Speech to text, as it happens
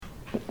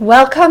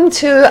Welcome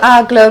to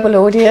our global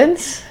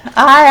audience.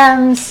 I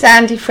am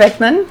Sandy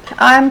Fredman.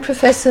 I'm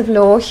Professor of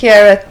Law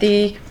here at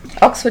the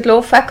Oxford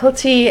Law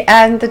Faculty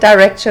and the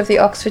Director of the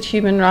Oxford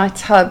Human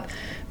Rights Hub.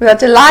 We are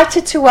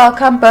delighted to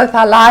welcome both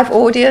our live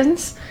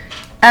audience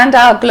and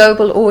our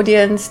global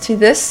audience to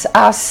this,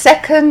 our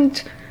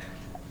second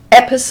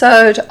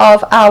episode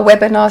of our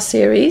webinar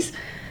series.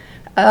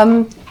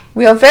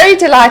 We are very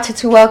delighted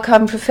to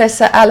welcome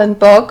Professor Alan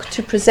Bogg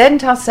to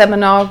present our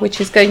seminar, which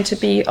is going to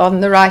be on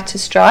the right to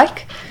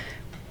strike.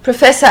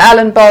 Professor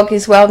Alan Bogg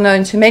is well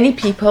known to many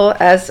people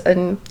as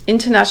an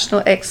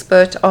international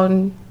expert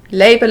on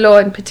labour law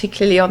and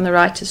particularly on the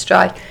right to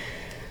strike.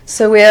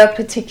 So we are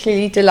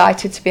particularly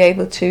delighted to be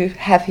able to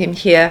have him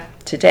here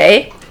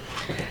today.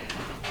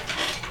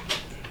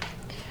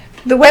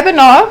 The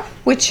webinar,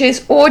 which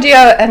is audio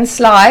and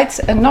slides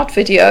and not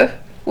video,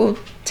 will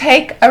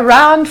take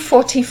around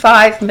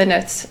 45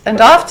 minutes,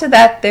 and after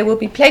that there will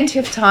be plenty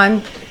of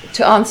time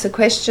to answer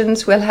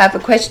questions. We'll have a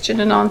question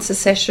and answer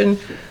session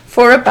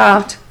for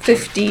about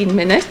 15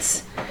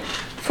 minutes.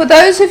 For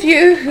those of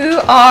you who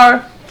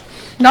are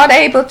not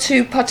able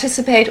to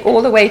participate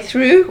all the way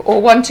through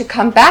or want to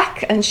come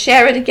back and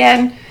share it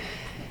again,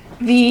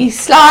 the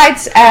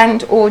slides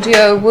and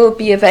audio will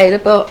be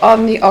available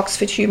on the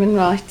Oxford Human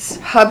Rights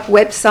Hub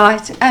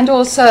website and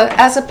also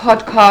as a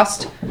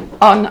podcast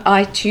on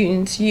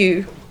iTunes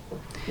U.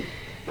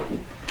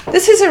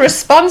 This is a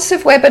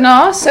responsive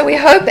webinar, so we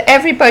hope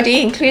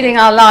everybody, including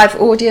our live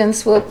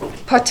audience, will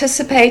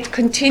participate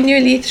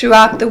continually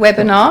throughout the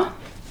webinar.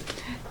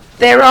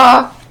 There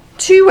are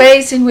two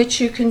ways in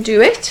which you can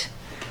do it,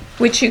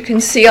 which you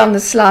can see on the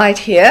slide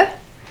here.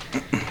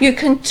 You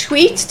can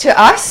tweet to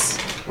us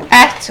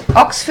at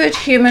Oxford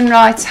Human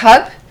Rights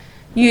Hub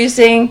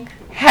using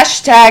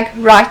hashtag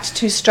right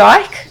to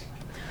strike,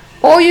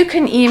 or you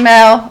can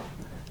email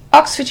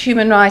Oxford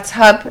Human Rights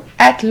Hub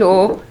at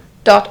law.ox.ac.uk.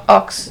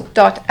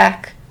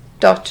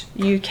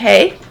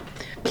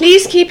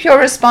 Please keep your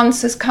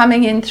responses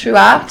coming in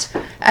throughout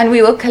and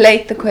we will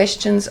collate the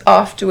questions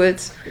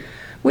afterwards.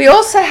 We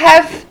also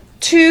have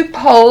two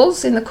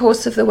polls in the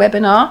course of the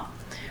webinar,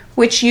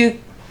 which you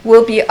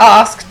will be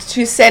asked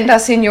to send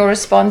us in your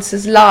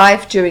responses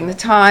live during the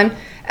time,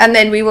 and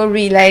then we will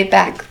relay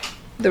back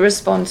the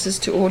responses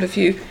to all of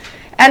you.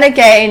 And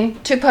again,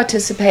 to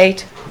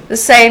participate, the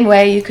same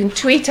way you can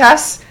tweet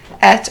us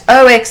at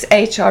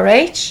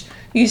OXHRH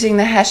using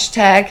the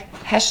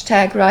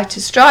hashtag right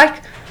to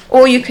strike,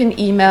 or you can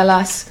email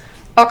us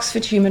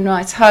Oxford Human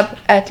Rights Hub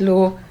at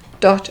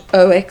law.ox.ac.uk.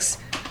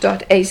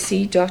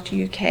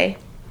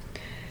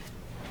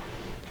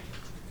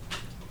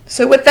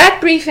 So with that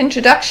brief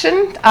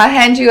introduction, I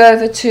hand you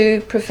over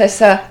to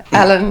Professor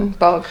Alan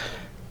Bogg.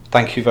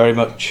 Thank you very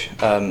much,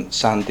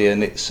 Sandy,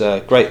 and it's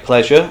a great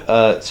pleasure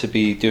to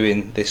be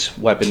doing this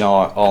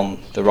webinar on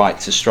the right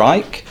to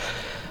strike.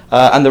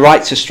 And the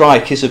right to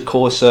strike is, of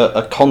course,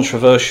 a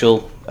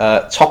controversial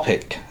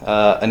topic,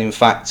 and in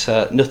fact,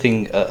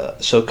 nothing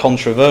so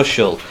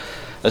controversial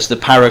as the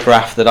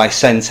paragraph that I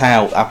sent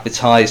out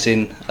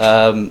advertising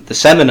the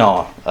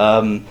seminar.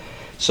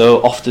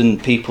 So often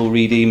people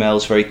read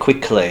emails very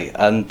quickly,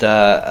 and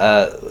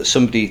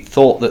somebody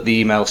thought that the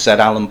email said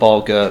Alan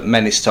Bogg,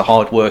 menace to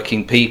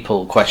hard-working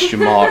people, ?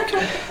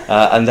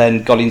 And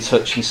then got in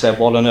touch and said,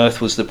 what on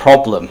earth was the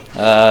problem?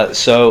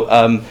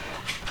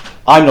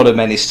 I'm not a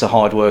menace to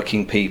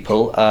hard-working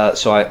people,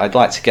 so I'd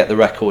like to get the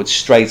record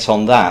straight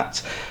on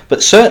that.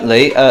 But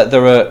certainly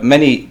there are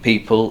many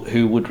people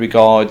who would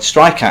regard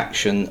strike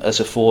action as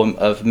a form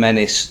of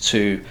menace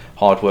to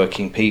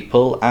hard-working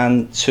people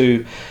and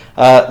to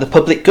the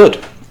public good.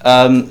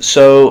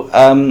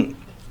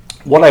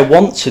 What I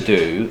want to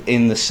do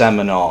in the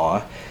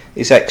seminar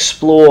is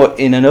explore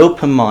in an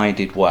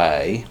open-minded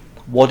way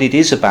what it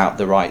is about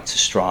the right to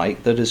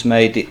strike that has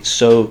made it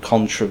so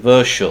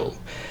controversial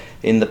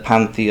in the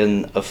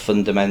pantheon of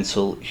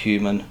fundamental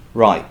human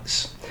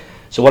rights.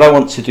 So what I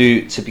want to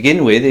do to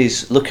begin with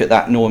is look at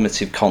that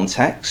normative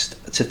context,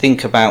 to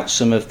think about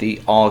some of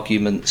the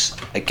arguments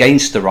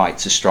against the right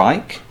to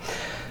strike,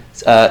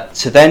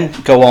 to then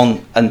go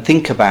on and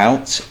think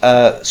about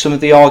some of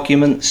the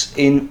arguments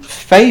in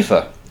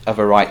favour of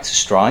a right to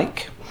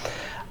strike,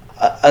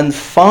 and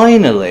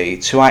finally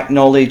to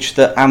acknowledge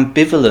that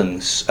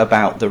ambivalence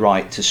about the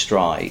right to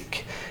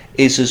strike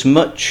is as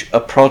much a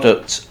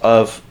product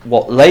of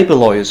what labour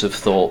lawyers have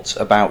thought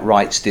about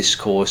rights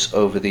discourse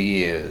over the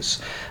years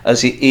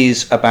as it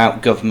is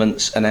about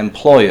governments and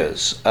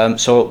employers.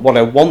 So what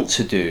I want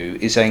to do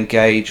is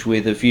engage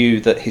with a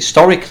view that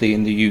historically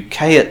in the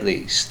UK at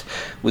least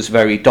was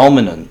very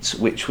dominant,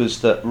 which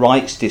was that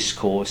rights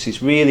discourse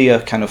is really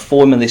a kind of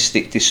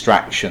formalistic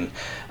distraction,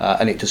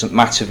 and it doesn't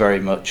matter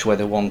very much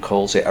whether one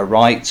calls it a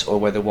right or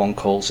whether one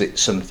calls it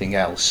something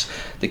else.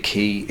 The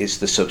key is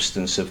the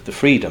substance of the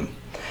freedom.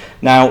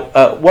 Now,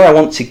 what I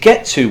want to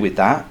get to with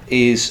that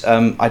is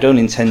I don't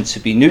intend to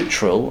be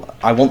neutral.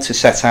 I want to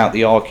set out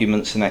the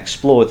arguments and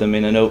explore them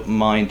in an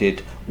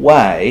open-minded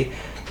way.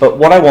 But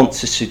what I want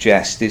to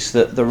suggest is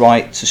that the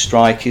right to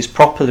strike is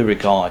properly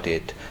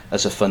regarded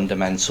as a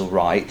fundamental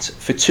right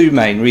for two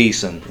main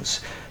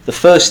reasons. The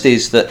first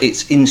is that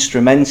it's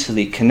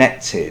instrumentally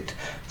connected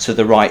to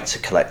the right to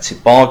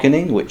collective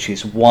bargaining, which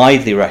is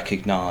widely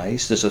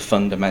recognised as a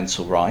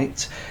fundamental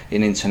right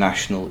in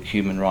international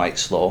human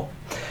rights law.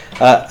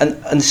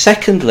 And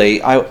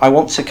secondly, I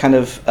want to kind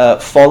of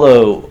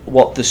follow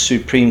what the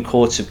Supreme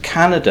Court of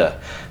Canada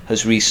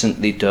has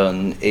recently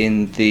done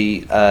in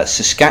the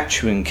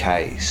Saskatchewan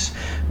case,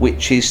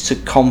 which is to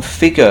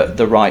configure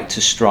the right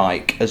to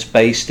strike as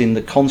based in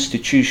the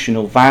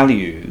constitutional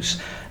values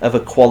of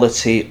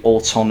equality,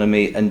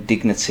 autonomy and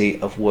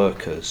dignity of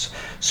workers,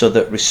 so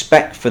that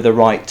respect for the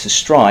right to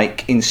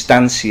strike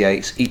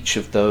instantiates each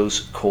of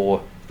those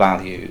core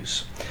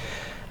values.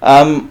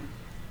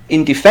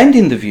 In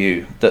defending the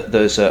view that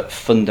there's a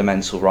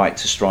fundamental right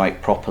to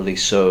strike, properly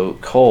so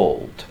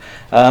called,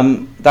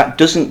 that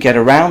doesn't get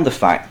around the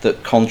fact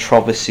that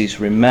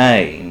controversies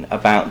remain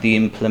about the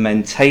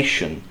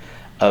implementation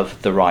of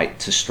the right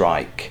to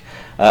strike.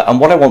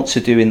 And what I want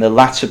to do in the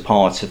latter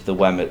part of the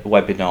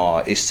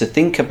webinar is to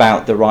think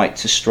about the right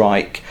to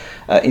strike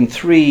in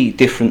three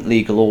different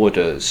legal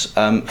orders.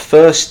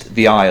 First,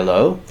 the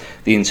ILO,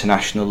 the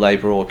International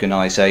Labour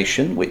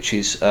Organization, which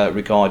is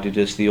regarded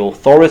as the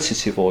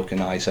authoritative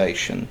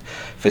organisation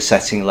for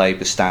setting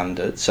labour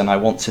standards. And I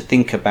want to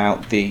think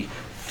about the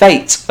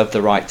fate of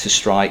the right to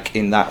strike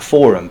in that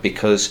forum,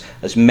 because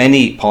as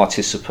many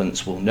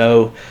participants will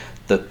know,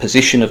 the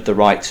position of the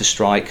right to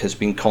strike has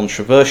been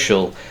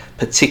controversial,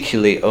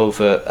 particularly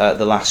over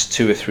the last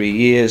 2 or 3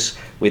 years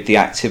with the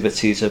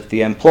activities of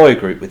the employer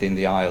group within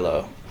the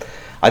ILO.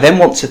 I then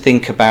want to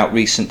think about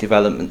recent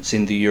developments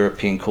in the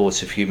European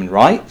Court of Human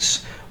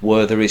Rights,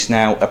 where there is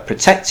now a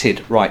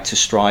protected right to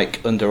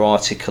strike under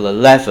Article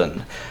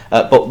 11,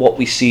 but what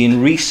we see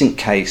in recent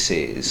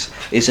cases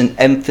is an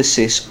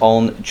emphasis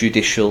on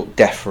judicial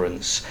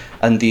deference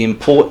and the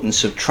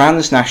importance of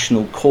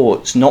transnational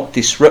courts not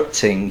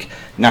disrupting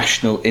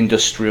national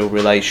industrial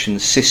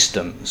relations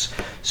systems,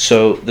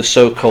 so the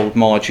so-called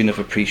margin of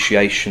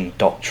appreciation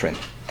doctrine.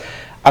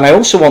 And I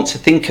also want to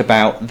think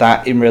about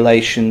that in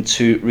relation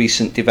to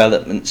recent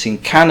developments in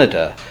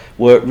Canada,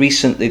 where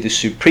recently the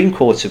Supreme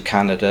Court of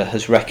Canada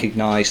has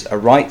recognised a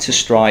right to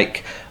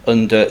strike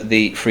under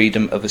the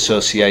Freedom of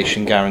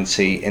Association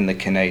guarantee in the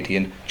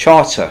Canadian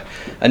Charter.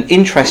 And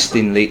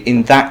interestingly,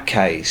 in that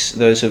case,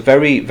 there's a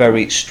very,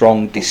 very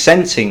strong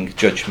dissenting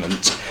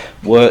judgment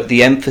where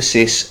the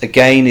emphasis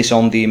again is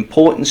on the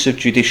importance of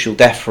judicial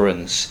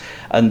deference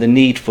and the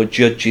need for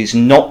judges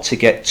not to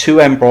get too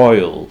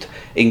embroiled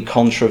in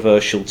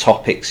controversial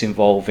topics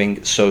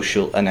involving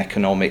social and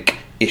economic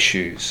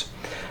issues.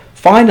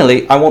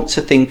 Finally, I want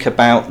to think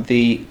about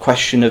the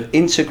question of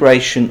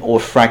integration or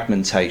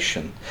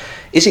fragmentation.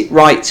 Is it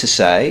right to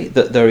say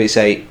that there is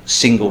a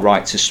single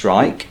right to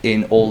strike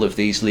in all of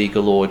these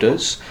legal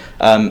orders?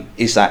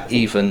 Is that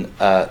even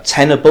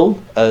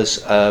tenable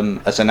as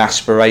an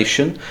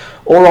aspiration?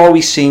 Or are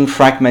we seeing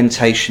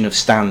fragmentation of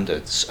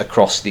standards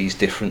across these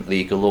different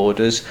legal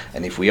orders?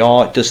 And if we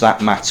are, does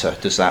that matter?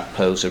 Does that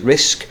pose a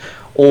risk?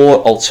 Or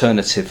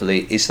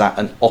alternatively, is that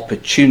an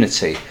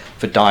opportunity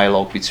for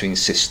dialogue between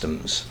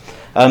systems?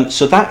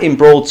 So that in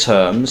broad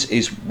terms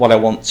is what I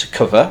want to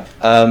cover.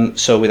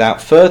 So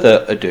without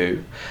further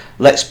ado,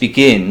 let's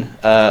begin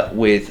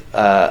with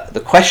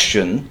the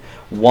question,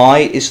 why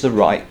is the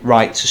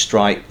right to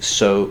strike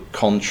so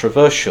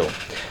controversial?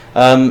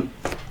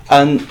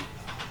 And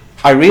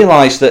I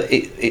realise that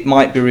it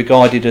might be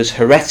regarded as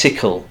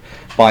heretical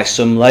by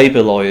some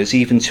labour lawyers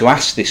even to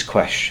ask this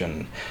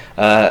question,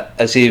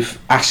 as if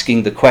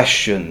asking the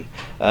question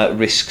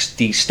risks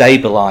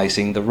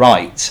destabilising the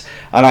right.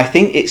 And I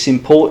think it's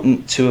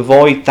important to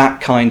avoid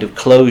that kind of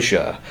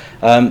closure.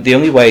 The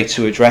only way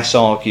to address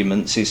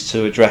arguments is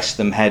to address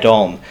them head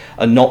on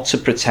and not to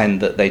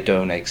pretend that they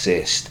don't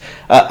exist.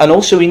 And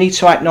also we need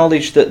to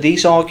acknowledge that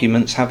these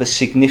arguments have a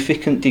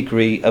significant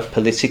degree of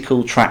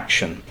political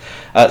traction.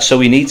 So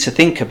we need to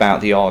think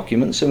about the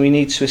arguments and we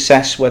need to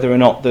assess whether or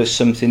not there's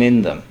something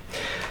in them.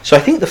 So I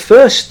think the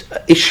first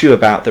issue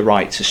about the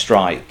right to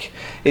strike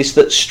is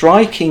that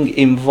striking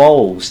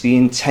involves the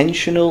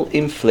intentional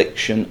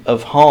infliction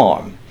of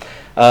harm.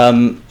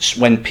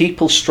 When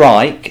people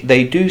strike,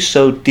 they do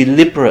so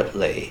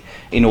deliberately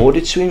in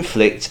order to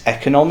inflict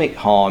economic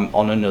harm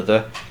on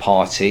another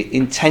party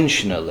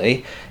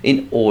intentionally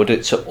in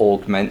order to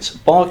augment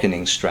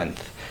bargaining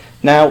strength.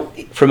 Now,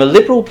 from a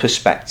liberal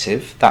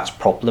perspective, that's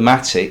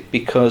problematic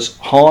because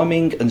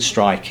harming and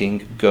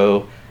striking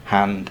go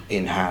hand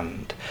in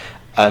hand.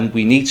 And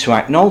we need to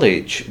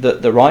acknowledge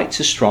that the right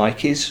to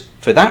strike is,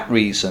 for that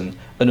reason,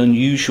 an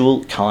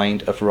unusual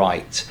kind of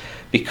right,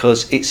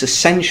 because it's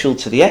essential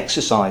to the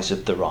exercise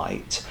of the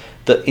right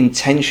that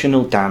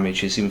intentional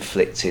damage is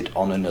inflicted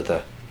on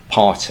another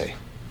party.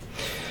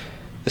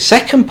 The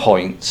second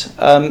point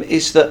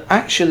is that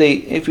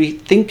actually, if we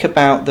think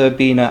about there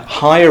being a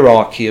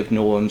hierarchy of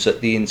norms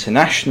at the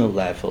international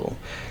level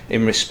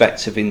in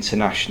respect of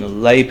international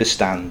labour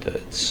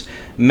standards,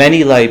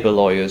 many labour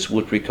lawyers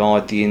would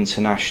regard the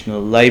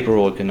International Labour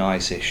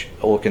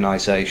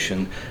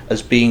Organisation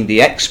as being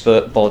the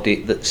expert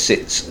body that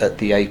sits at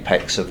the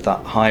apex of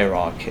that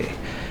hierarchy.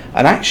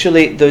 And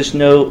actually, there's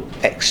no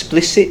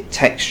explicit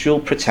textual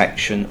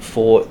protection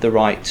for the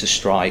right to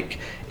strike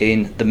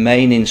in the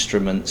main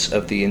instruments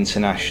of the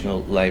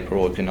International Labour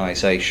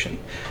Organization.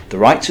 The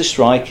right to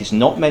strike is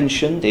not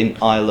mentioned in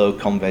ILO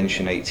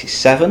Convention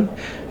 87,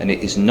 and it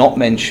is not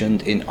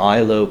mentioned in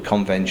ILO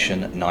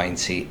Convention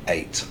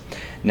 98.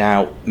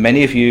 Now,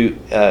 many of you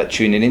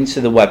tuning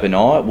into the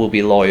webinar will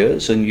be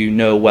lawyers, and you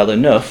know well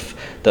enough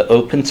that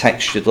open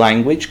textured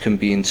language can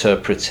be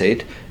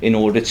interpreted in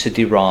order to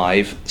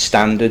derive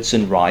standards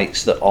and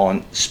rights that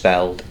aren't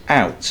spelled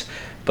out.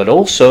 But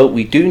also,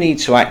 we do need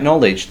to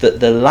acknowledge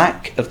that the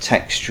lack of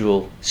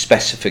textual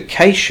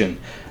specification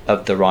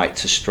of the right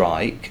to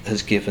strike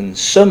has given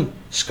some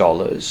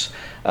scholars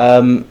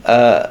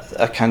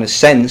a kind of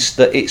sense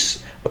that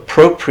it's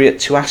appropriate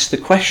to ask the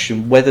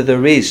question whether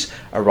there is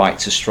a right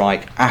to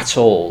strike at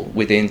all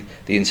within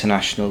the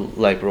International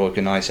Labour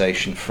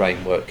Organization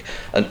framework.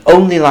 And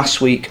only last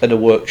week at a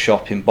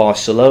workshop in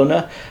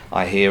Barcelona,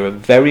 I hear a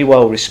very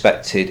well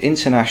respected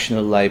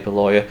international labour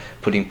lawyer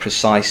putting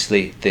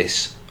precisely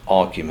this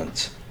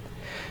argument.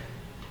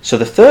 So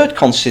the third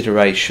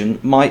consideration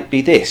might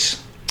be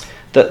this,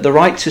 that the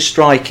right to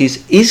strike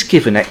is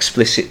given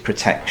explicit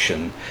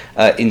protection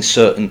in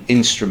certain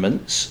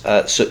instruments,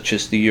 such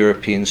as the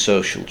European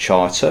Social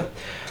Charter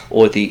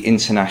or the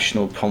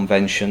International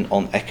Convention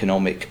on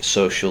Economic,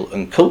 Social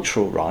and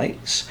Cultural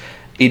Rights.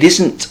 It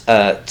isn't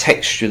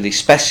textually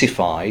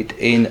specified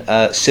in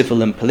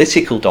civil and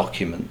political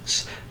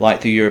documents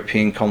like the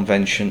European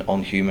Convention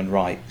on Human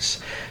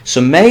Rights. So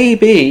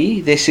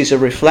maybe this is a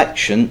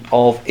reflection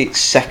of its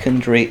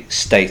secondary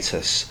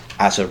status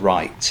as a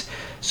right,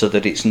 so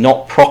that it's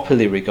not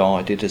properly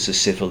regarded as a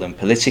civil and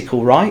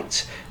political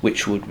right,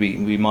 which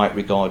we might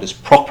regard as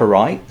proper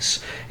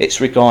rights.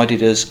 It's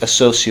regarded as a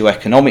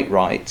socio-economic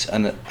right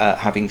and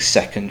having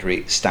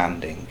secondary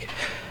standing.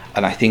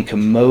 And I think a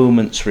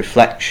moment's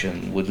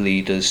reflection would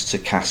lead us to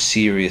cast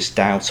serious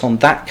doubt on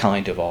that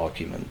kind of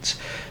argument.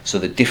 So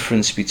the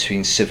difference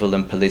between civil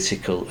and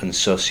political and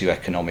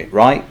socio-economic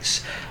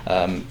rights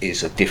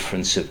is a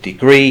difference of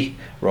degree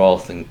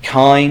rather than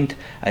kind.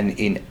 And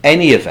in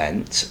any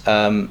event,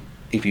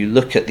 if you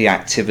look at the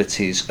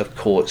activities of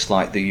courts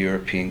like the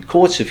European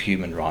Court of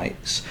Human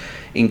Rights,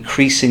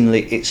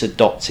 increasingly it's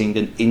adopting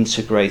an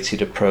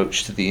integrated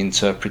approach to the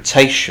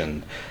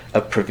interpretation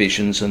of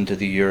provisions under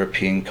the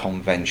European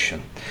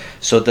Convention,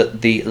 so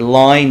that the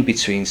line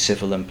between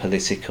civil and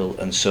political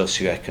and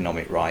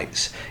socio-economic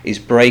rights is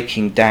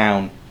breaking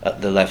down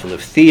at the level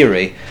of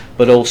theory,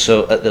 but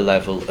also at the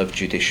level of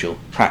judicial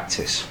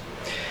practice.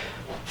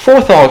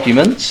 Fourth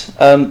argument,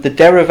 the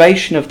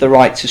derivation of the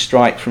right to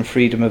strike from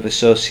freedom of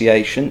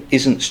association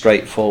isn't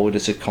straightforward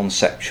as a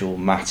conceptual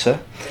matter.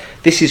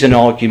 This is an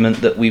argument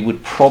that we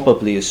would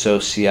probably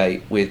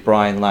associate with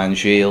Brian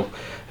Langille,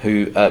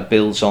 who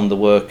builds on the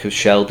work of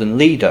Sheldon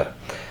Leader.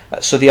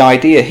 So the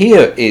idea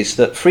here is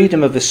that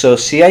freedom of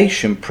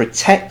association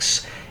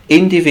protects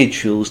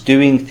individuals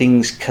doing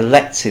things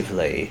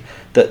collectively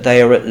that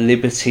they are at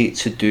liberty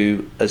to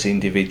do as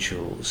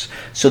individuals.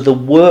 So the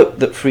work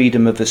that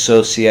freedom of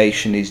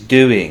association is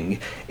doing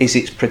is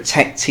it's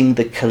protecting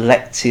the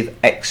collective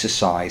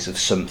exercise of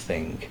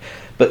something.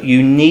 But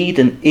you need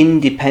an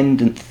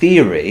independent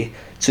theory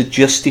to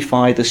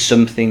justify the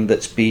something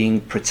that's being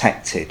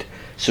protected.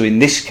 So in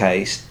this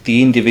case,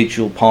 the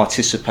individual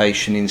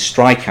participation in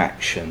strike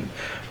action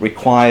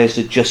requires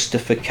a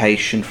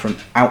justification from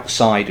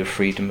outside of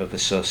freedom of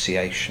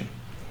association.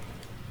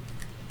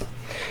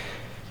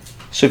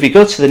 So if you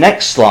go to the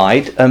next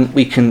slide,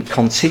 we can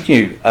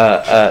continue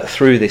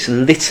through this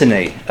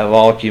litany of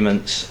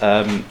arguments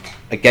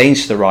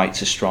against the right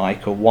to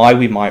strike, or why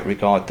we might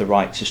regard the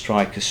right to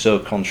strike as so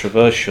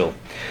controversial.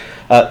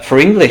 For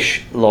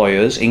English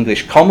lawyers,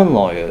 English common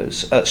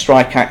lawyers,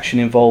 strike action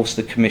involves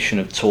the commission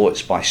of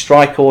torts by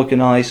strike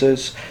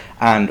organisers,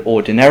 and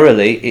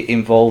ordinarily it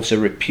involves a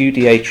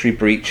repudiatory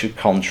breach of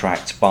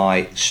contract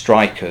by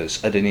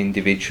strikers at an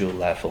individual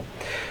level.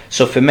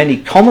 So for many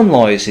common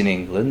lawyers in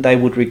England, they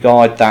would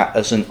regard that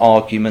as an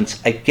argument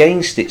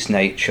against its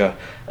nature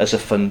as a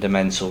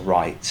fundamental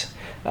right.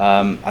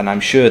 And I'm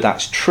sure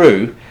that's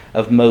true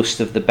of most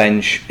of the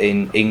bench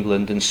in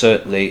England, and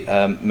certainly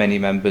many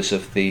members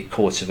of the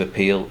Court of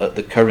Appeal at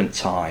the current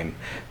time,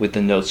 with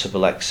the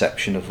notable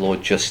exception of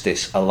Lord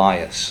Justice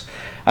Elias.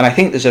 And I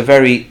think there's a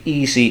very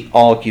easy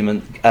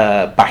argument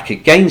back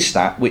against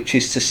that, which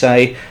is to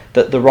say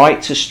that the right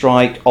to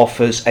strike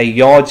offers a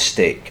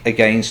yardstick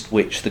against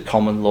which the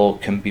common law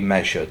can be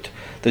measured.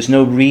 There's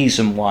no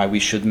reason why we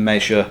should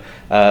measure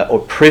or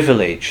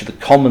privilege the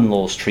common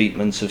law's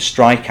treatment of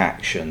strike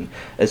action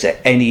as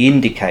any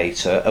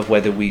indicator of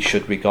whether we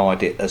should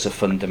regard it as a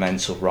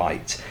fundamental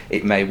right.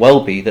 It may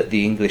well be that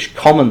the English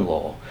common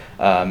law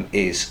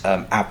is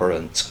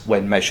aberrant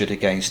when measured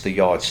against the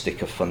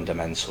yardstick of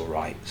fundamental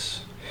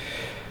rights.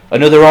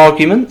 Another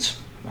argument,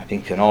 I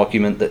think an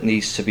argument that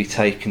needs to be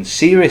taken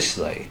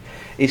seriously,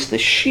 is the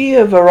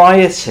sheer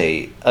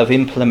variety of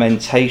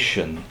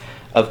implementation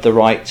of the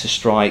right to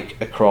strike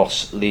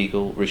across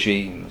legal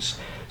regimes.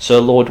 So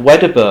Lord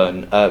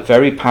Wedderburn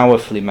very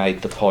powerfully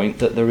made the point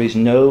that there is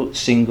no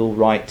single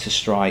right to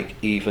strike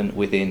even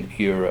within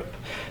Europe.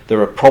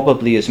 There are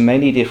probably as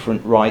many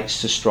different rights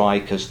to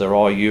strike as there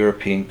are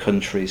European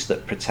countries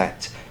that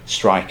protect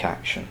strike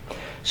action.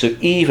 So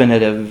even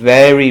at a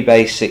very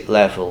basic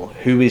level,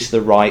 who is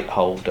the right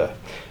holder?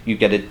 You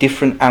get a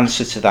different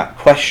answer to that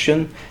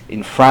question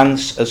in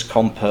France as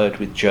compared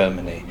with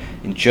Germany.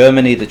 In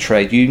Germany, the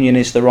trade union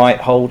is the right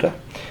holder.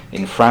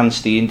 In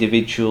France, the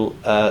individual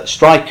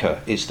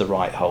striker is the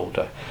right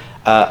holder.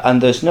 And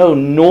there's no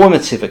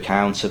normative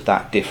account of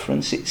that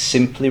difference. It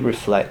simply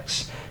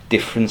reflects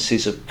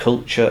differences of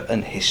culture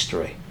and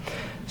history.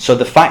 So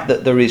the fact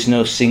that there is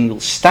no single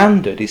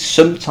standard is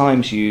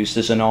sometimes used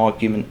as an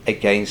argument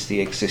against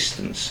the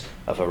existence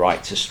of a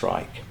right to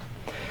strike.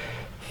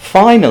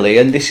 Finally,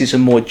 and this is a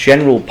more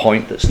general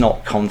point that's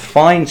not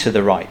confined to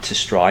the right to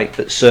strike,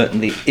 but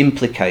certainly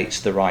implicates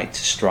the right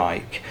to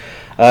strike,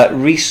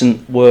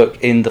 recent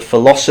work in the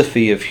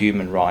philosophy of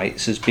human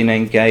rights has been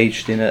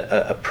engaged in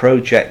a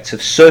project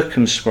of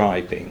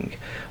circumscribing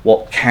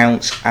what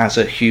counts as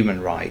a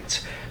human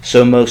right.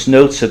 So most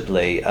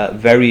notably, a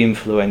very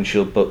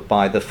influential book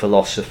by the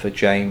philosopher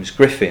James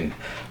Griffin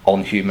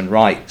on human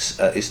rights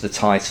is the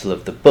title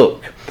of the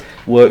book,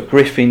 where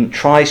Griffin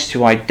tries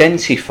to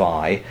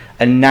identify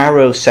a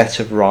narrow set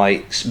of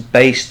rights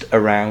based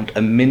around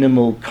a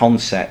minimal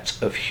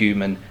concept of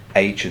human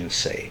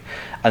agency.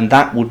 And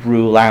that would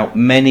rule out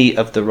many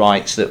of the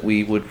rights that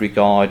we would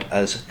regard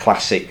as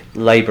classic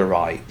labour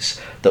rights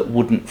that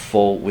wouldn't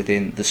fall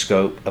within the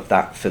scope of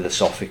that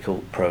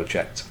philosophical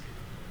project.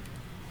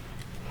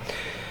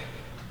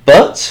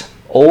 But,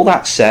 all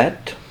that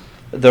said,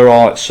 there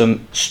are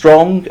some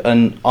strong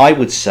and, I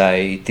would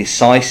say,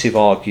 decisive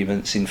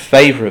arguments in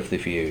favour of the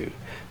view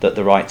that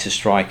the right to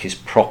strike is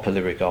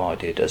properly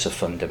regarded as a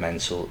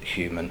fundamental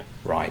human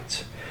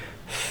right.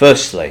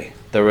 Firstly,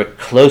 there are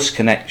close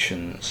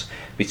connections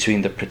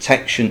between the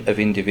protection of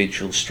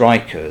individual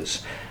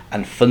strikers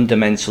and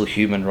fundamental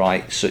human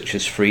rights such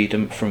as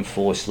freedom from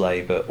forced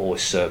labour or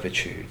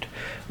servitude.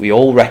 We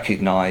all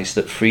recognise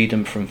that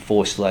freedom from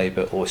forced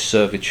labour or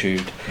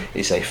servitude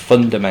is a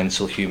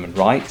fundamental human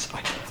right.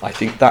 I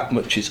think that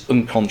much is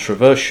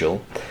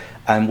uncontroversial.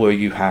 And where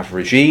you have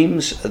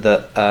regimes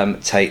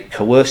that take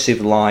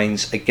coercive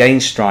lines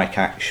against strike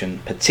action,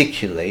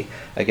 particularly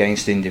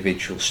against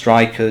individual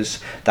strikers,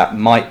 that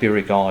might be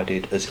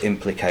regarded as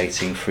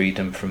implicating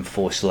freedom from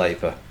forced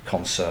labour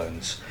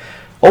concerns.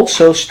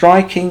 Also,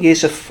 striking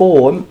is a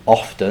form,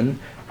 often,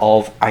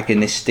 of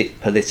agonistic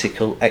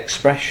political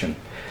expression.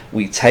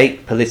 We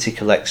take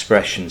political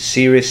expression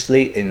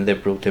seriously in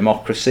liberal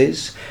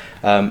democracies.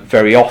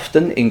 Very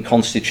often in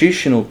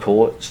constitutional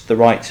courts, the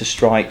right to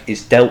strike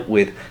is dealt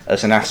with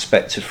as an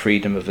aspect of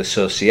freedom of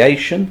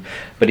association,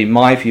 but in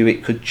my view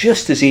it could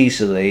just as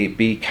easily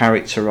be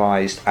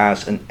characterised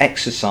as an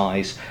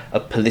exercise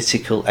of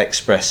political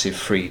expressive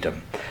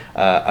freedom.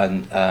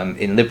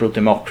 In liberal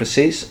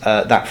democracies,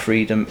 that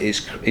freedom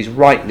is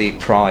rightly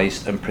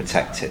prized and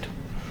protected.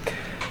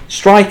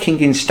 Striking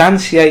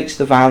instantiates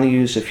the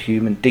values of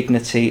human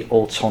dignity,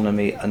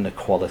 autonomy and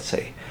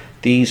equality.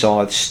 These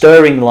are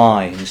stirring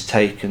lines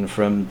taken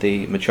from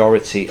the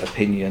majority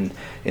opinion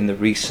in the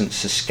recent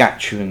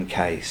Saskatchewan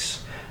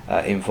case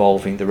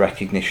involving the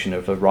recognition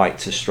of a right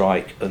to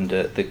strike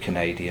under the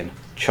Canadian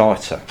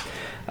Charter.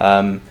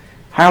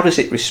 How does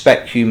it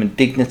respect human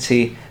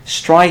dignity?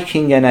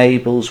 Striking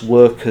enables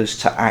workers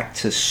to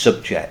act as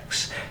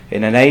subjects.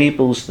 It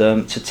enables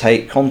them to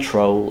take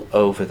control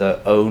over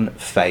their own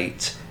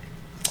fate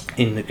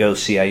in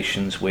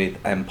negotiations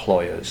with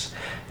employers,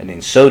 and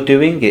in so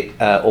doing it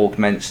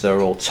augments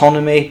their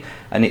autonomy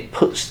and it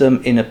puts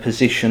them in a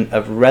position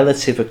of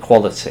relative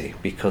equality,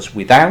 because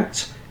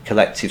without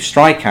collective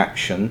strike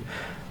action,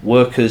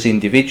 workers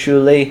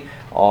individually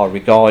are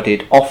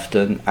regarded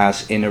often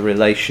as in a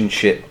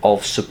relationship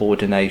of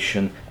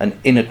subordination and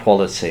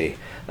inequality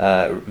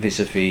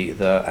vis-a-vis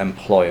their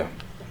employer.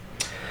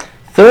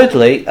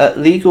 Thirdly,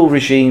 legal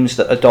regimes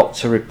that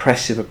adopt a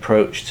repressive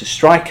approach to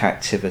strike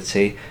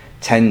activity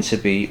tend to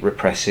be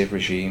repressive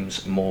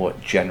regimes more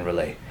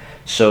generally.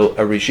 So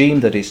a regime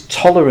that is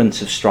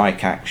tolerant of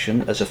strike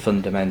action as a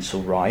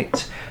fundamental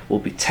right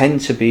will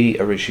tend to be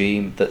a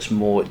regime that's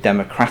more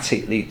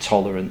democratically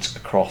tolerant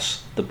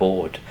across the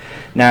board.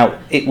 Now,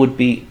 it would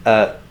be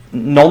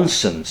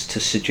nonsense to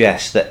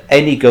suggest that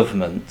any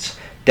government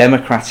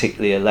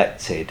democratically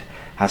elected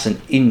has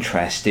an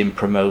interest in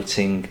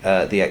promoting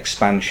the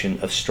expansion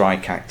of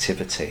strike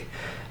activity.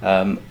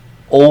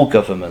 All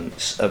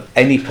governments of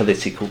any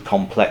political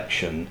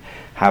complexion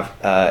have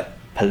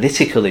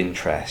political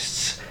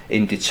interests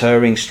in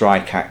deterring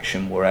strike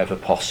action wherever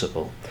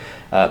possible.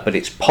 But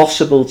it's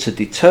possible to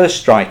deter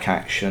strike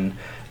action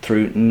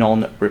through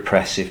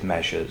non-repressive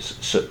measures,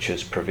 such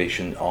as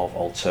provision of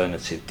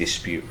alternative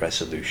dispute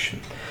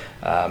resolution.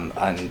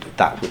 And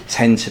that would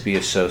tend to be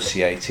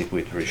associated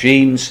with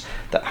regimes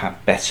that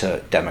have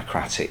better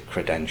democratic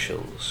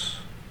credentials.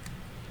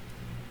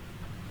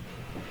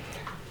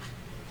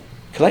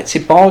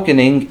 Collective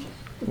bargaining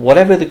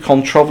whatever the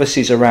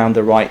controversies around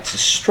the right to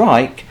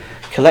strike,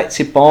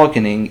 collective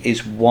bargaining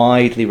is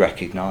widely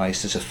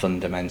recognised as a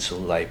fundamental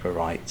labour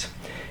right.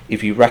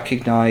 If you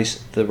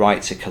recognise the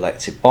right to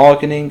collective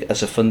bargaining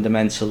as a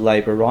fundamental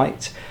labour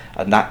right,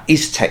 and that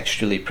is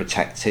textually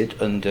protected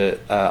under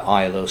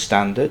ILO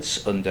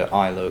standards, under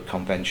ILO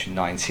Convention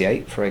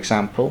 98, for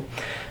example,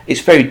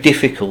 it's very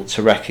difficult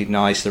to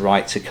recognise the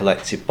right to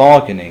collective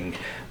bargaining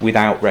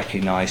without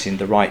recognising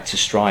the right to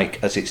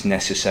strike as its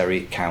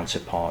necessary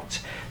counterpart,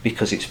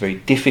 because it's very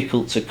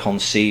difficult to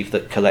conceive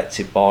that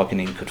collective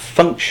bargaining could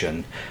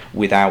function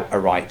without a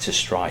right to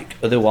strike.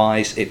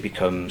 Otherwise, it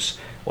becomes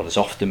what has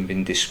often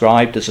been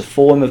described as a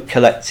form of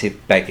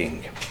collective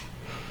begging.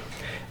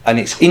 And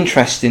it's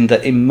interesting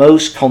that in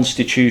most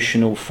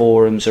constitutional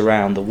forums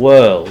around the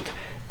world,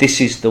 this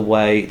is the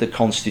way the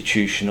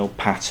constitutional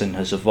pattern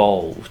has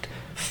evolved.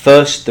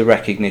 First, the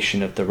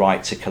recognition of the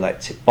right to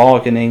collective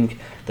bargaining.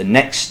 The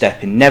next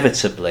step,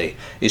 inevitably,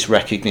 is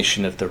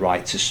recognition of the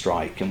right to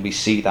strike, and we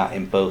see that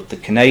in both the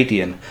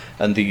Canadian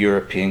and the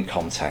European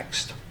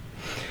context.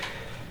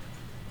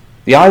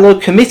 The ILO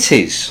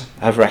committees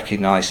have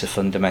recognised the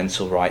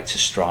fundamental right to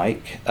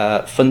strike,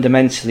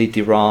 fundamentally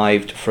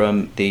derived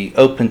from the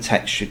open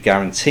textured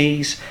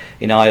guarantees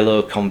in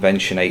ILO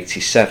Convention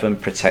 87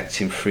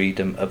 protecting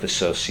freedom of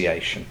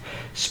association,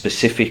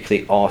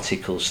 specifically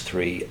Articles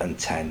 3 and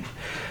 10.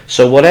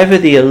 So whatever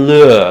the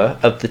allure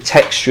of the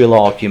textual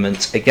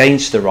argument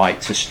against the right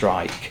to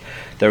strike,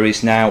 there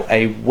is now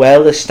a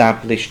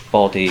well-established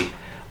body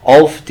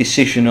of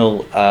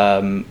decisional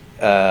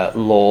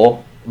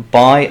law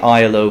by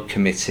ILO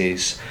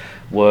committees,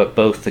 where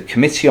both the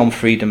Committee on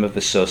Freedom of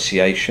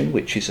Association,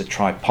 which is a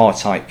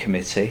tripartite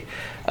committee,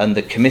 and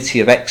the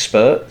Committee of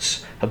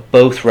Experts have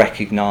both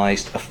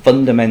recognised a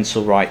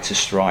fundamental right to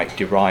strike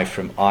derived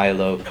from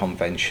ILO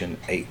Convention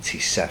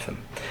 87.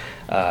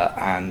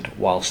 And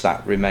whilst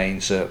that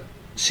remains a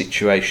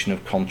situation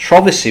of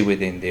controversy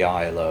within the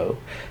ILO,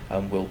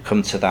 and we'll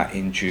come to that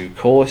in due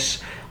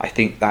course, I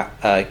think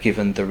that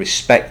given the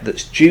respect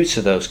that's due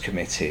to those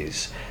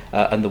committees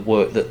and the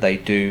work that they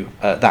do,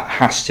 that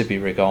has to be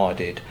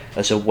regarded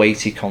as a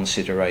weighty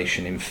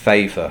consideration in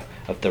favour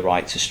of the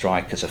right to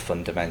strike as a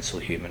fundamental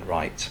human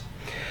right.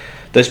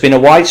 There's been a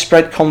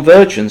widespread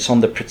convergence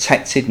on the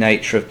protected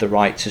nature of the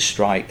right to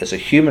strike as a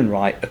human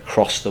right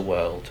across the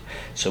world.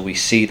 So we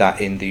see that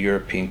in the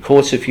European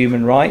Court of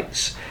Human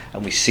Rights,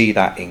 and we see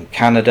that in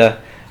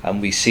Canada,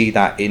 and we see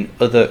that in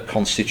other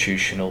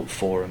constitutional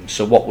forums.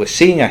 So what we're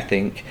seeing, I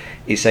think,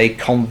 is a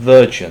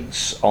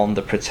convergence on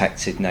the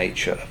protected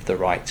nature of the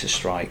right to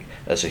strike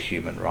as a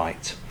human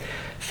right.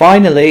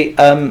 Finally,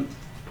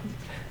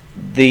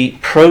 the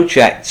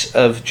project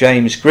of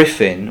James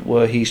Griffin,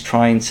 where he's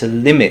trying to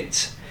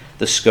limit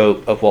the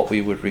scope of what we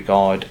would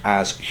regard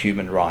as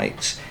human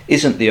rights,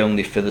 isn't the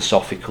only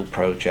philosophical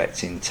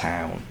project in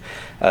town.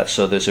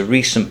 So there's a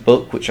recent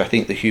book which I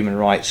think the Human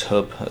Rights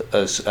Hub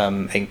has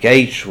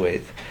engaged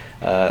with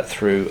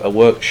through a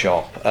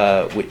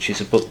workshop, which is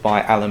a book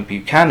by Alan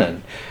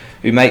Buchanan,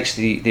 who makes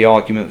the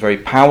argument very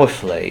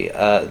powerfully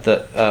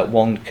that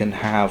one can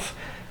have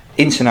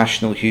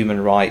international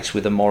human rights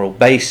with a moral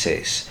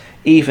basis,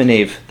 even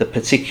if the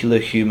particular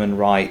human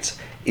right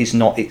is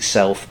not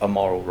itself a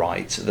moral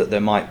right, that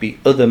there might be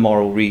other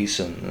moral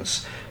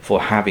reasons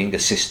for having a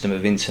system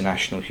of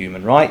international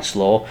human rights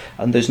law,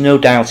 and there's no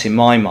doubt in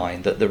my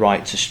mind that the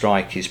right to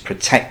strike is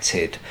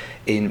protected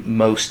in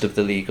most of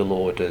the legal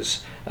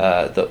orders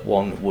that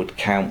one would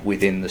count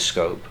within the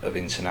scope of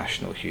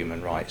international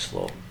human rights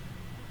law.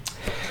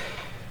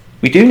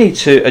 We do need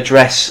to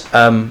address,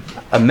 and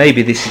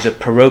maybe this is a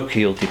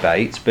parochial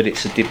debate, but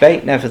it's a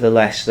debate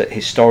nevertheless that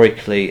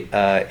historically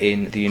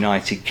in the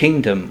United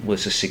Kingdom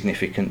was a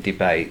significant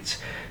debate,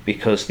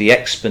 because the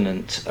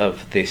exponent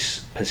of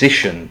this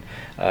position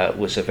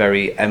was a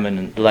very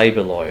eminent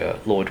Labour lawyer,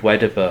 Lord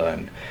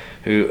Wedderburn,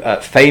 who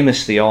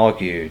famously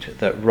argued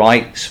that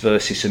rights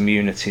versus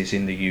immunities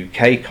in the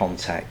UK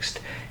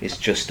context is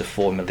just a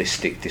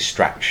formalistic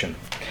distraction.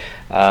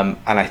 And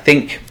I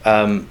think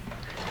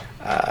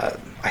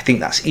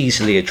that's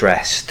easily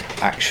addressed,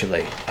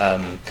 actually.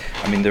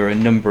 I mean, there are a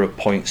number of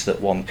points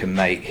that one can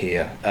make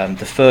here.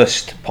 The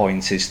first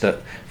point is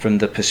that from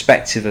the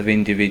perspective of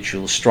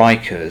individual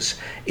strikers,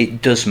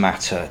 it does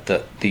matter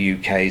that the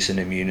UK is an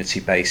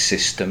immunity-based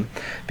system,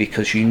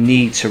 because you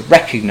need to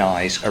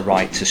recognise a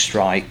right to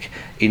strike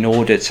in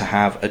order to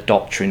have a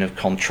doctrine of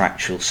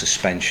contractual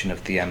suspension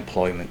of the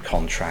employment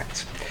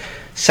contract.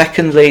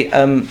 Secondly,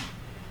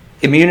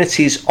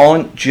 immunities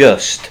aren't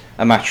just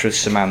a matter of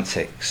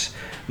semantics.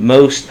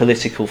 Most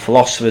political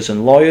philosophers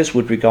and lawyers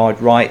would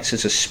regard rights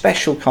as a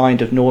special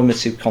kind of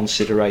normative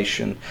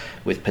consideration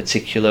with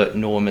particular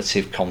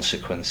normative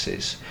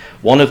consequences.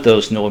 One of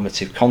those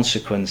normative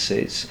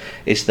consequences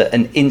is that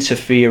an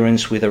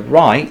interference with a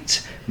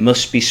right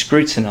must be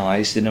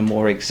scrutinised in a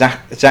more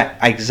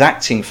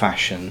exacting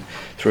fashion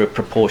through a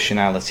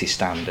proportionality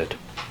standard.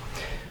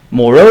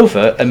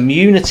 Moreover,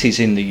 immunities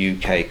in the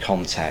UK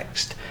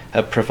context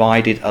have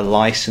provided a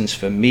license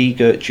for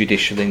meagre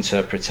judicial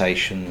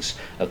interpretations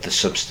of the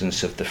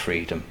substance of the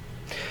freedom.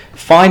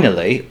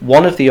 Finally,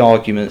 one of the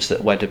arguments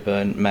that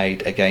Wedderburn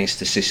made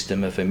against a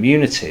system of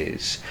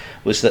immunities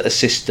was that a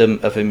system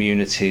of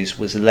immunities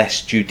was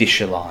less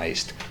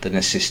judicialised than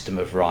a system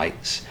of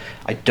rights.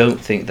 I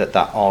don't think that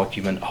that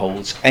argument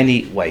holds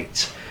any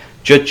weight.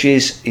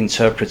 Judges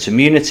interpret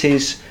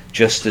immunities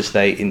just as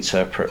they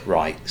interpret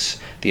rights.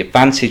 The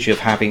advantage of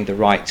having the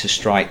right to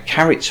strike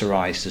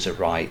characterised as a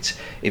right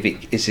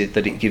is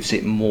that it gives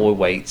it more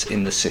weight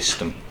in the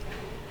system.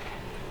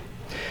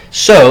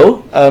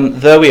 So,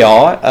 there we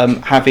are,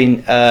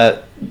 having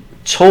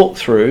talked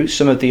through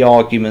some of the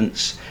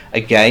arguments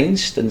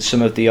against and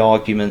some of the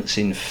arguments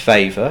in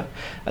favour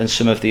and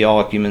some of the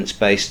arguments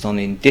based on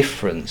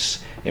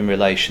indifference in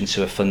relation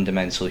to a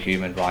fundamental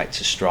human right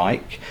to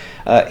strike.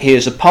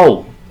 Here's a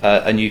poll,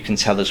 and you can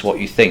tell us what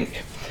you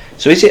think.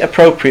 So is it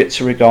appropriate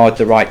to regard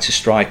the right to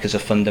strike as a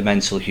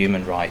fundamental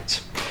human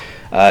right?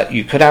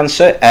 You could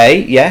answer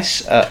A,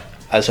 yes,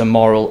 as a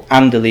moral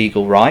and a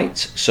legal right,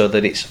 so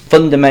that it's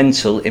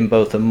fundamental in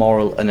both a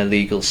moral and a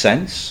legal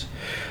sense.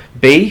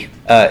 B,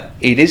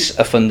 it is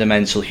a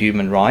fundamental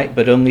human right,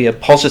 but only a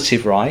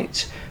positive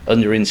right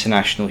under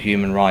international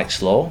human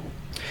rights law.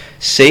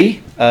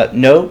 C,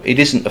 no, it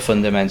isn't a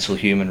fundamental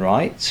human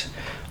right.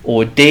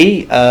 Or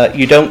D,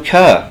 you don't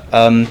care.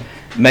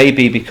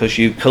 Maybe because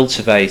you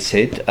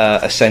cultivated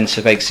a sense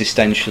of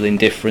existential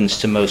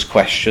indifference to most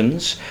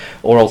questions,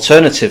 or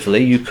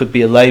alternatively, you could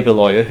be a Labour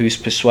lawyer who's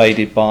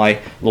persuaded by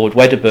Lord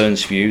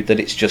Wedderburn's view that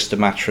it's just a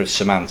matter of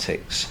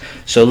semantics.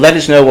 So let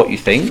us know what you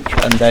think,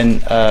 and then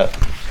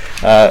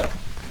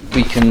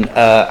we can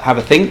have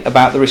a think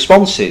about the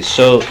responses.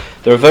 So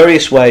there are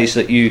various ways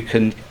that you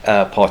can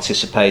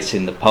participate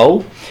in the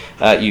poll.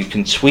 You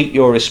can tweet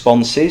your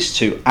responses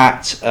to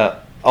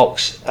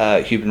Ox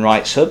Human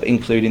Rights Hub,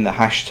 including the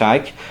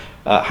hashtag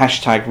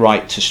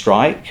right to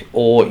strike,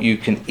 or you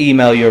can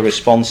email your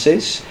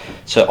responses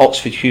to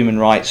Oxford Human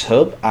Rights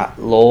Hub at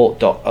law.ox.ac.uk,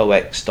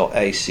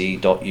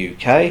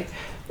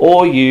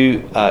 or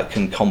you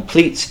can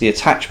complete the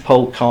attached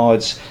poll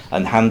cards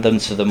and hand them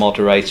to the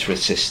moderator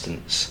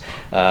assistants,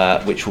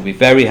 which will be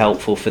very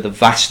helpful for the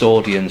vast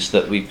audience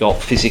that we've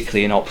got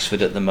physically in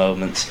Oxford at the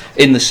moment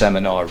in the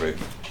seminar room.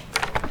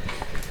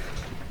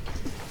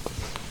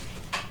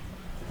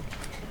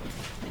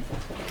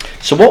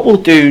 So what we'll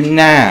do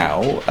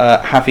now,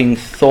 having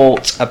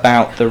thought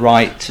about the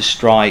right to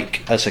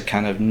strike as a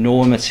kind of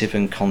normative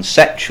and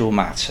conceptual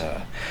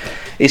matter,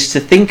 is to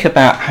think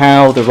about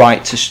how the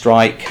right to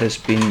strike has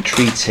been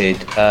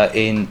treated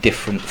in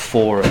different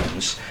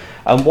forums.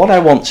 And what I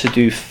want to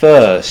do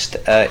first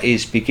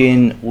is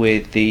begin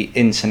with the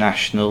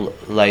International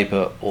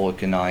Labour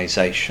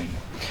Organisation.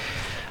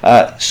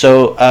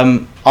 So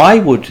I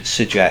would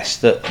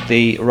suggest that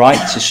the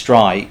right to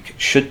strike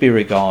should be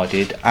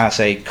regarded as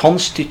a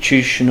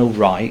constitutional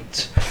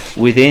right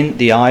within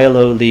the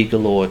ILO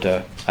legal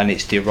order, and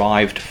it's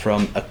derived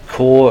from a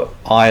core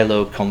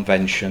ILO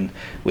convention,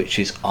 which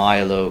is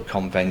ILO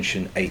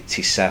Convention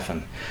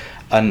 87.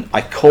 And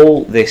I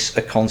call this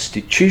a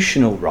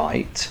constitutional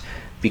right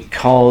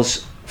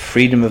because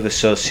freedom of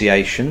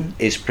association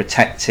is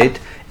protected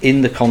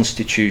in the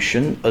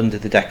Constitution under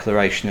the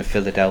Declaration of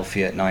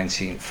Philadelphia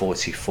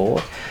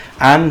 1944,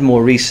 and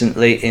more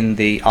recently in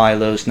the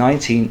ILO's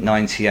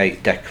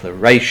 1998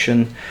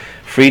 Declaration.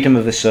 Freedom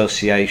of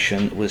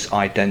association was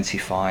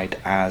identified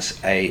as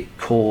a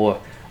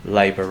core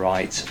labour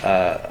right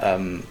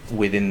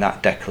within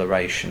that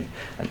declaration,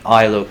 and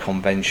ILO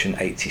Convention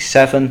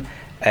 87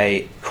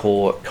 a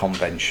core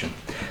convention.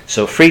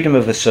 So freedom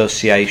of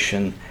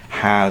association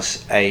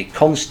has a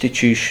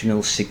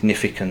constitutional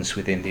significance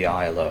within the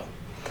ILO.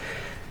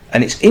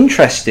 And it's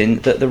interesting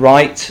that the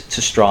right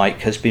to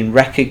strike has been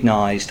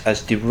recognised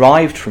as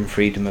derived from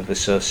freedom of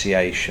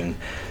association,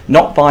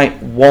 not by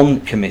one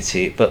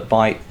committee, but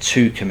by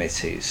two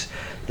committees.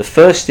 The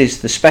first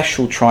is the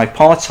Special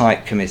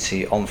Tripartite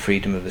Committee on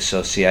Freedom of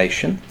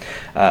Association,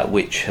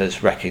 which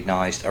has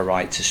recognised a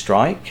right to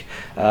strike,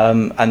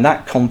 and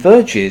that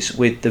converges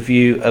with the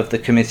view of the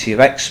Committee of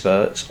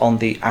Experts on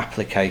the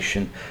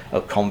application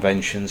of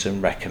conventions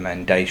and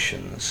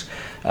recommendations.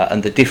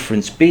 And the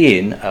difference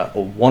being,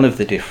 or one of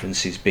the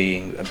differences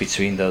being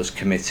between those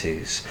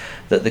committees,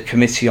 that the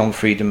Committee on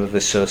Freedom of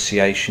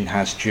Association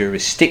has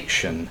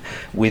jurisdiction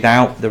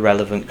without the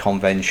relevant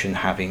convention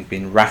having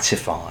been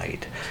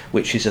ratified,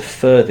 which is a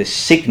further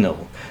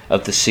signal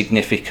of the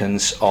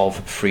significance of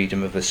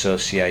freedom of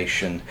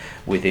association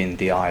within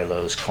the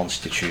ILO's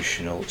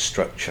constitutional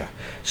structure.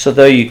 So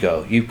there you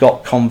go, you've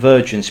got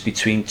convergence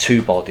between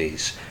two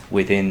bodies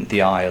within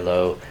the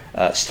ILO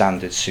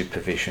standard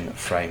supervision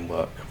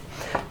framework.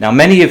 Now,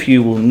 many of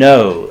you will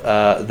know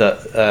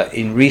that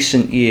in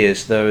recent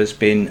years there has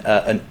been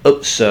an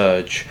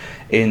upsurge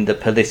in the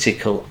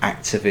political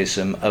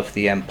activism of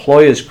the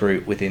employers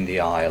group within the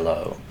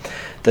ILO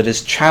that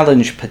has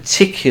challenged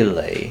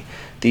particularly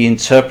the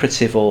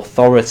interpretive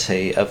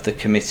authority of the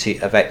Committee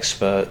of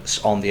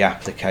Experts on the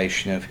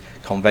application of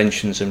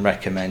conventions and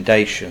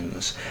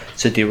recommendations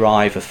to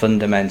derive a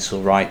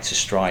fundamental right to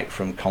strike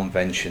from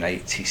Convention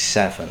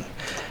 87.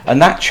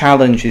 And that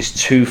challenge is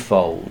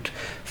twofold.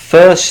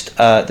 First,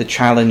 the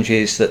challenge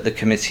is that the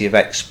Committee of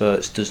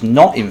Experts does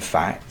not, in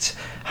fact,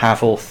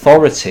 have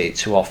authority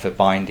to offer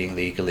binding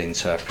legal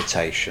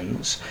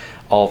interpretations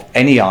of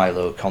any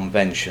ILO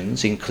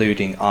conventions,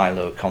 including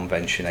ILO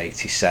Convention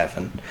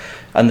 87.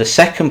 And the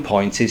second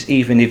point is,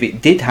 even if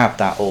it did have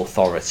that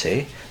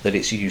authority, that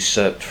it's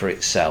usurped for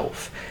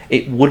itself,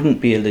 it wouldn't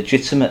be a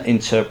legitimate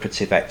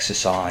interpretive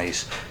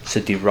exercise to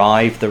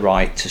derive the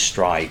right to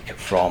strike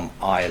from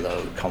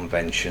ILO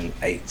Convention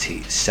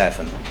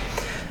 87.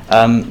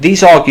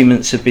 These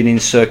arguments have been in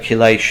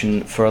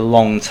circulation for a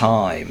long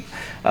time,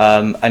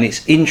 and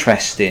it's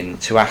interesting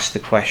to ask the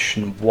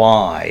question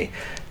why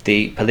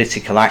the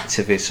political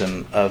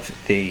activism of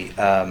the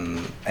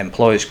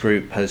employers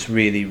group has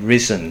really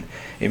risen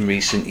in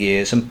recent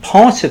years, and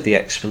part of the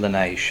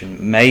explanation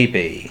may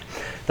be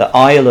that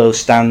ILO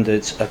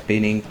standards have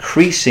been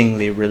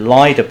increasingly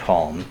relied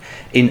upon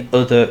in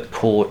other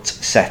court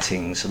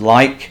settings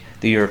like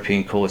the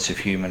European Court of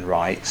Human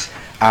Rights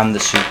and the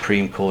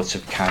Supreme Court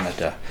of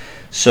Canada.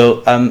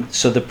 So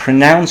the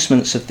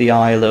pronouncements of the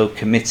ILO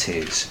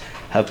committees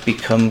have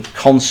become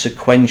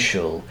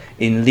consequential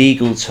in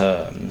legal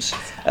terms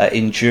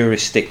in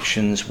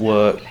jurisdictions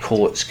where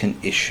courts can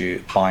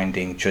issue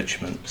binding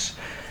judgments.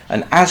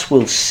 And as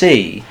we'll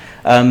see,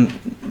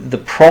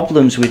 the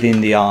problems within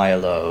the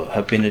ILO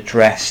have been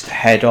addressed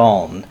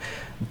head-on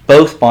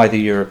both by the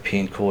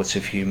European Court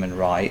of Human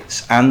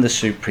Rights and the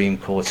Supreme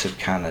Court of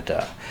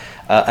Canada.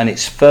 And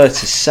it's fair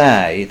to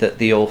say that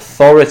the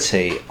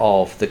authority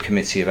of the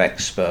Committee of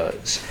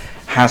Experts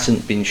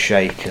hasn't been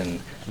shaken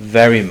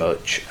very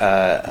much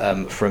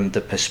from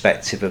the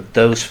perspective of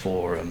those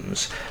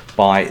forums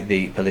by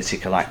the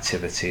political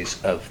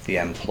activities of the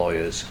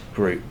employers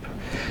group.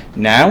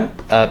 Now,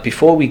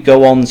 before we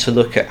go on to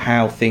look at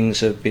how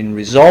things have been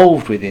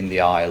resolved within the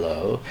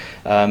ILO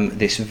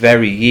this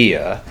very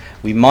year,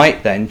 we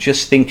might then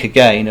just think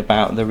again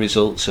about the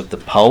results of the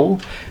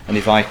poll. And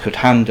if I could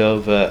hand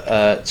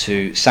over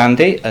to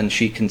Sandy, and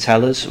she can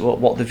tell us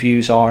what the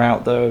views are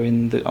out there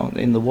in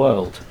the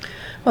world.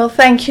 Well,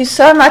 thank you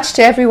so much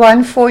to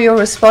everyone for your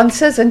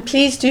responses, and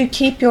please do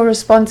keep your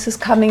responses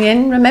coming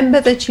in. Remember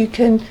that you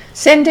can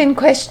send in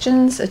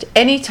questions at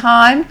any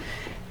time,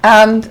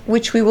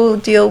 which we will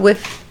deal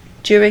with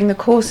during the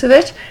course of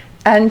it,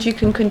 and you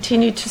can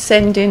continue to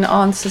send in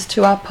answers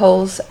to our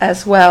polls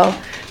as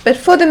well. But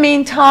for the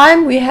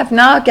meantime, we have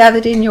now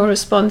gathered in your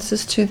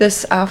responses to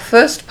this, our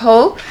first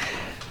poll,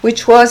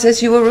 which was,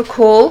 as you will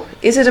recall,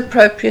 is it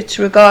appropriate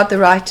to regard the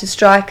right to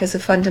strike as a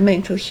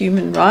fundamental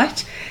human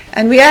right?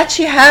 And we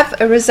actually have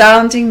a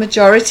resounding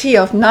majority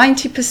of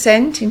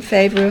 90% in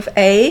favour of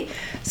A.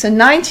 So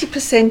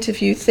 90% of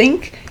you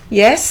think,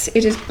 yes,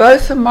 it is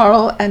both a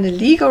moral and a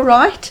legal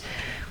right.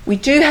 We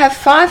do have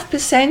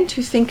 5%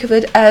 who think of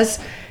it as,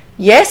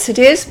 yes, it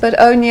is, but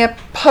only a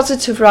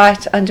positive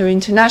right under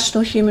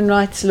international human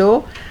rights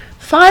law.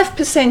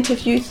 5%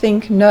 of you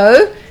think,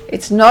 no,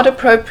 it's not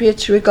appropriate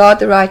to regard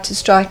the right to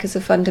strike as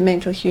a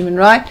fundamental human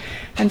right.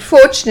 And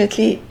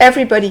fortunately,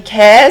 everybody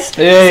cares.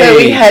 Hey. So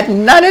we had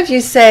none of you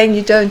saying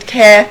you don't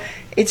care.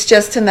 It's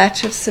just a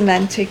matter of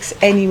semantics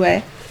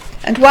anyway.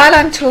 And while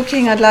I'm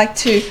talking, I'd like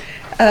to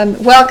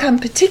welcome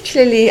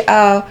particularly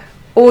our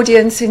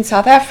audience in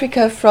South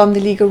Africa from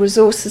the Legal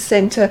Resources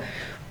Centre,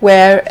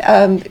 where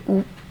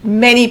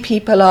many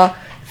people are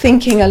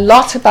thinking a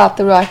lot about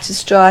the right to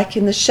strike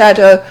in the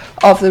shadow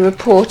of the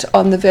report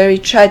on the very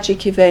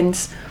tragic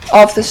events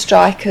of the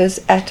strikers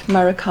at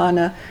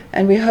Marikana.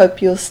 And we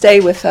hope you'll stay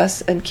with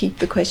us and keep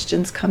the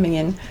questions coming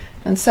in.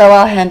 And so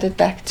I'll hand it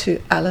back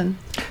to Alan.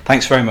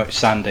 Thanks very much,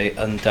 Sandy.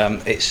 And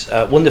it's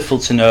wonderful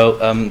to know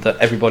that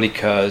everybody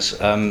cares,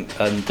 and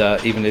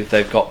even if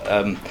they've got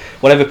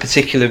whatever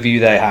particular view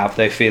they have,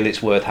 they feel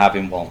it's worth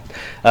having one.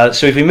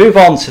 So if we move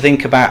on to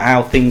think about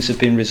how things have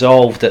been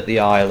resolved at the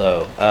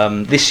ILO,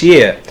 this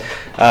year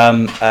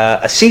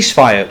a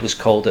ceasefire was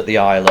called at the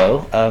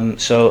ILO,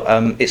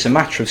 so it's a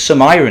matter of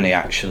some irony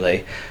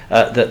actually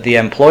that the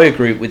employer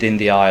group within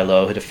the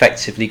ILO had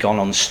effectively gone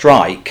on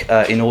strike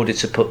in order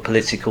to put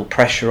political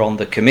pressure on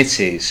the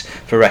committees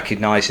for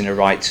recognising a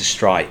right to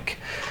strike.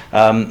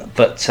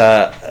 But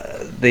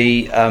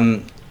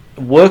the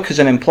workers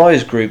and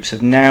employers groups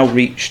have now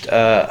reached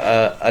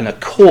an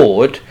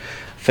accord,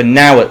 for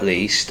now at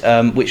least,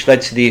 which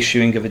led to the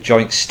issuing of a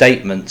joint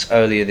statement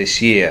earlier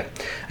this year.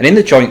 And in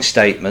the joint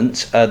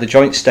statement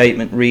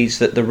reads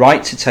that the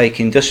right to take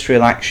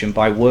industrial action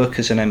by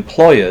workers and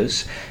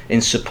employers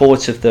in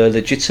support of their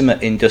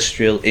legitimate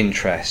industrial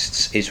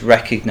interests is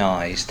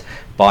recognised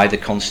by the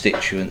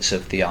constituents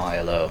of the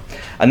ILO.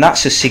 And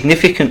that's a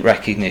significant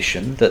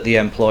recognition that the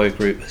employer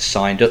group has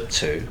signed up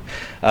to.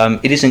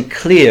 It isn't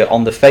clear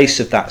on the face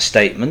of that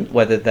statement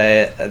whether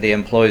the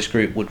employers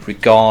group would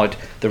regard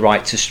the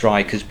right to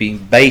strike as being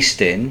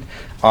based in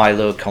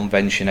ILO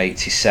Convention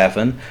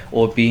 87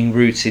 or being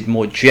rooted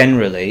more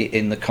generally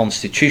in the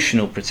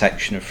constitutional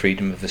protection of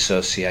freedom of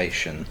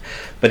association.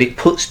 But it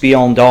puts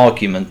beyond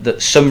argument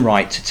that some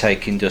right to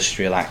take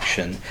industrial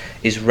action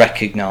is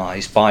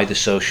recognised by the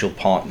social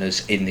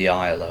partners in the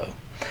ILO.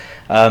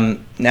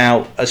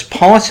 Now, as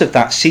part of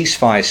that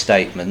ceasefire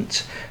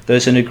statement,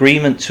 there's an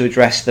agreement to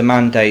address the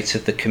mandate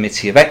of the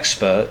Committee of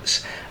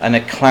Experts and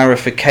a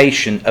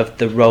clarification of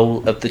the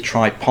role of the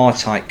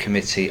Tripartite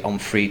Committee on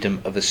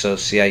Freedom of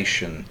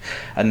Association,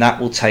 and that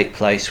will take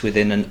place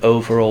within an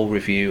overall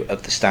review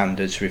of the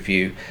standards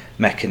review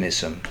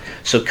mechanism.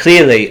 So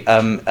clearly,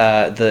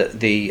 the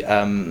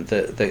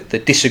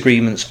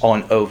disagreements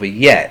aren't over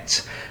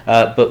yet,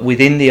 but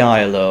within the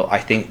ILO, I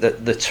think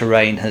that the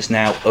terrain has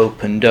now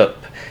opened up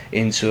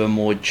into a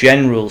more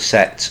general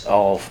set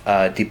of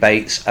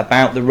debates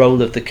about the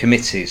role of the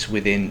committees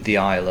within the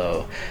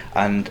ILO,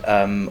 and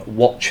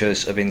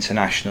watchers of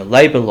international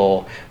labour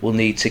law will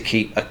need to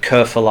keep a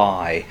careful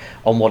eye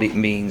on what it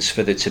means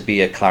for there to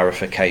be a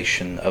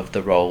clarification of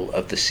the role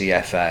of the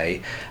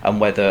CFA,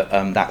 and whether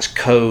that's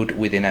code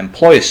within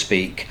employer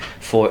speak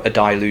for a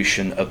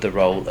dilution of the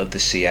role of the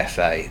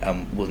CFA,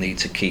 and we'll need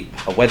to keep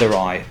a weather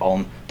eye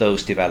on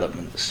those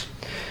developments.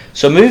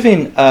 So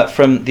moving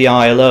from the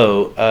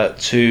ILO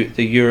to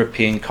the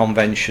European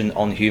Convention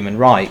on Human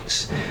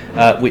Rights,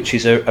 which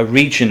is a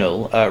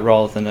regional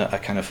rather than a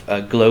kind of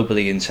a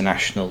globally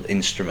international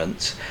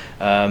instrument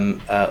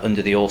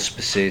under the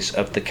auspices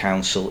of the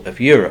Council of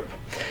Europe.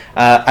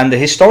 And the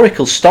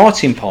historical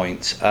starting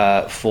point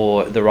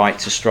for the right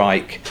to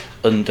strike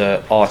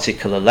under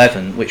Article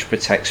 11, which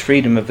protects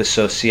freedom of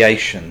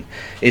association,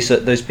 is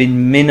that there's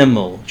been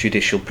minimal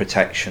judicial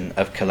protection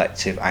of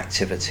collective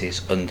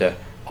activities under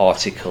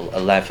Article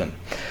 11.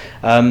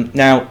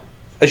 Now,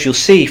 as you'll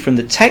see from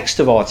the text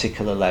of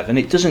Article 11,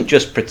 it doesn't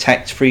just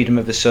protect freedom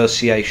of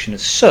association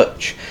as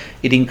such,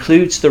 it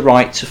includes the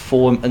right to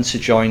form and to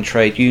join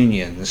trade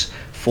unions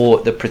for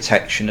the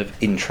protection of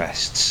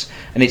interests.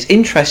 And it's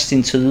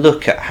interesting to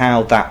look at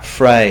how that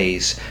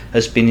phrase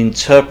has been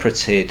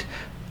interpreted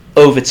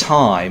over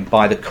time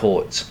by the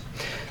court.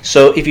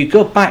 So if you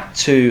go back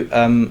to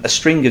a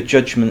string of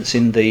judgments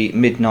in the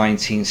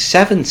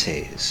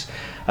mid-1970s,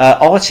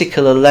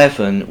 Article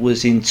 11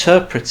 was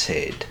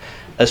interpreted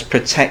as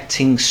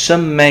protecting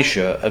some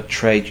measure of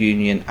trade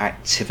union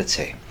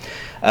activity,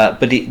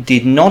 but it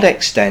did not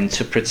extend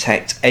to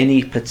protect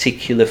any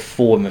particular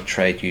form of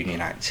trade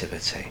union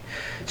activity.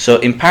 So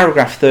in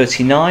paragraph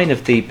 39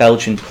 of the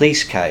Belgian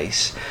police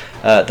case,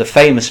 the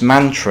famous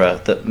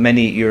mantra that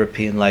many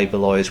European labour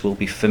lawyers will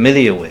be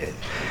familiar with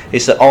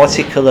is that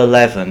Article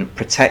 11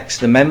 protects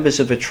the members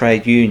of a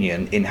trade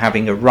union in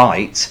having a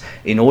right,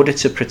 in order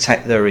to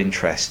protect their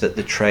interest, that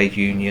the trade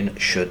union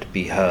should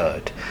be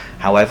heard.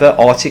 However,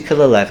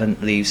 Article 11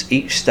 leaves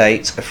each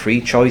state a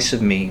free choice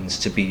of means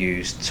to be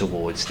used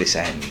towards this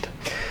end.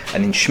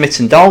 And in Schmidt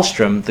and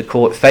Dahlstrom, the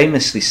court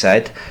famously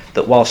said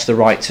that whilst the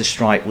right to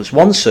strike was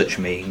one such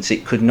means,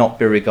 it could not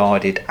be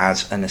regarded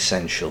as an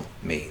essential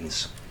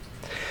means.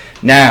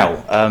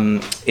 Now,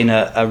 in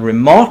a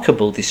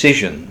remarkable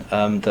decision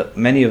that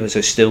many of us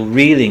are still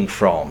reeling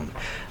from,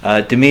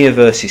 Demir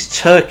versus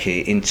Turkey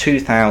in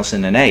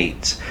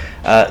 2008,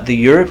 the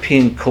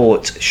European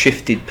Court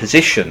shifted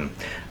position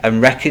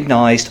and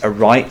recognised a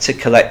right to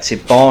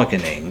collective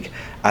bargaining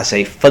as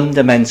a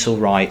fundamental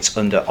right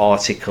under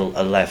Article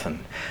 11,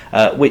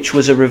 which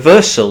was a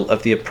reversal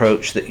of the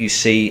approach that you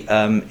see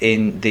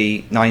in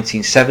the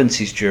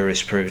 1970s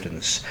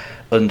jurisprudence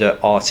under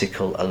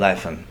Article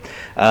 11.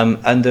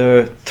 And there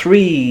are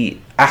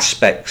three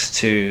aspects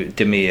to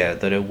Demir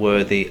that are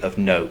worthy of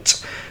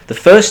note. The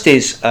first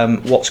is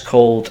what's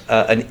called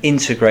an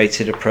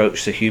integrated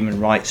approach to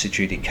human rights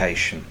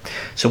adjudication.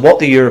 So what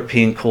the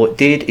European Court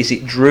did is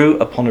it drew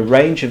upon a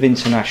range of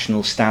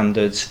international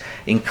standards,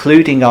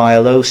 including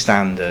ILO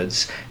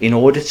standards, in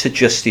order to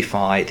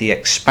justify the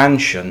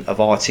expansion of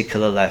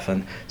Article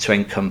 11 to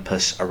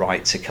encompass a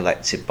right to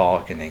collective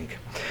bargaining.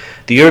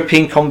 The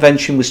European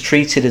Convention was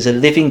treated as a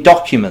living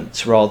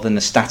document rather than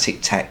a static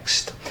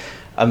text.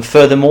 And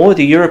furthermore,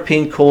 the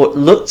European Court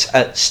looked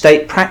at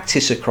state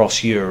practice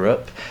across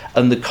Europe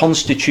and the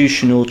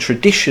constitutional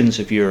traditions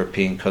of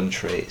European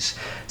countries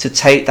to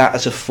take that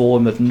as a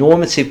form of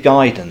normative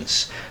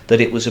guidance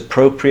that it was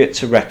appropriate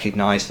to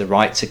recognise the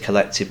right to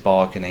collective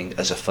bargaining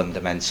as a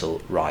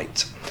fundamental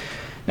right.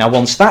 Now,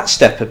 once that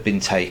step had been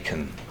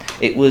taken,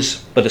 it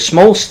was but a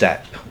small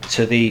step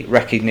to the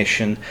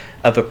recognition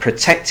of a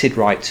protected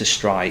right to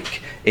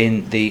strike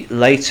in the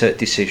later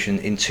decision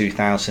in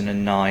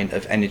 2009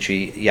 of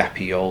Energy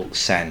Yapıyol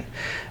Sen.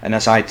 And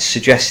as I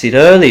suggested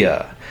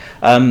earlier,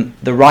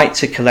 the right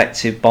to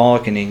collective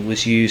bargaining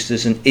was used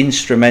as an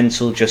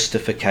instrumental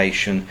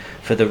justification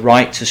for the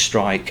right to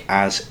strike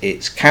as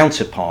its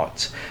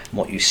counterpart. And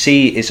what you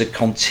see is a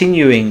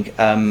continuing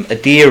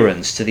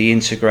adherence to the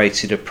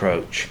integrated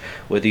approach,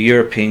 where the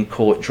European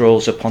Court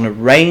draws upon a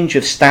range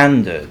of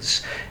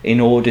standards in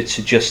order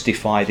to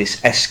justify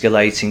this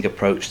escalating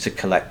approach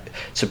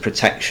to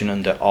protection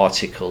under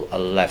Article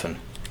 11.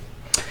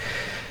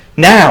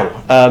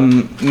 Now,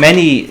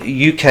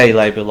 many UK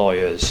labour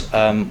lawyers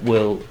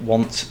will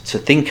want to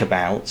think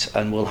about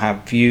and will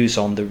have views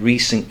on the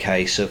recent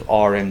case of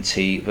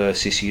RMT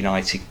versus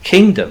United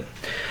Kingdom.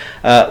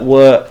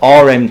 where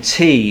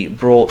RMT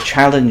brought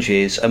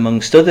challenges,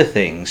 amongst other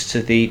things,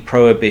 to the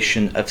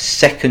prohibition of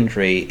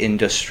secondary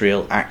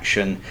industrial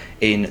action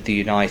in the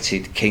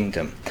United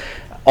Kingdom,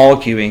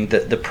 arguing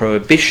that the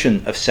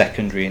prohibition of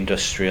secondary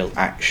industrial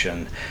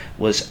action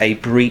was a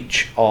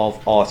breach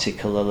of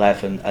Article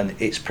 11 and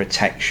its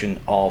protection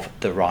of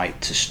the right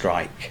to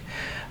strike.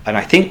 And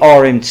I think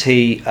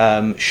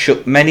RMT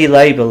shook many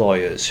labour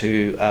lawyers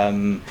who,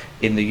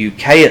 in the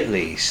UK at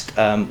least,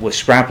 were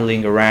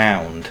scrabbling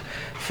around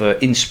for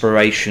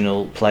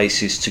inspirational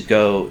places to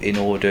go in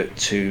order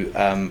to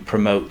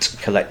promote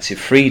collective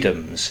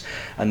freedoms.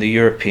 And the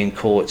European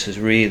Court has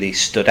really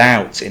stood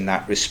out in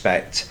that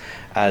respect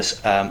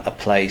as a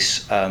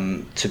place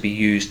to be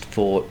used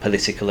for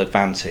political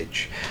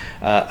advantage.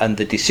 And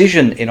the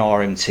decision in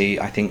RMT,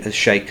 I think, has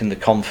shaken the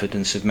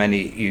confidence of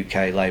many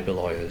UK labour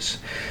lawyers.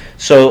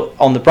 So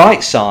on the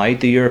bright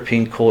side, the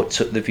European Court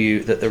took the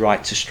view that the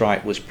right to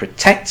strike was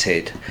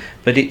protected,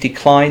 but it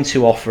declined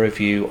to offer a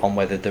view on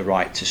whether the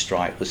right to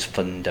strike was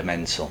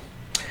fundamental.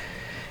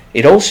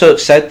 It also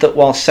said that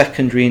while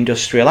secondary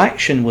industrial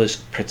action was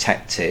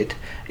protected,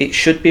 it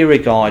should be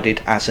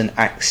regarded as an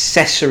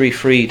accessory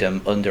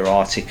freedom under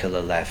Article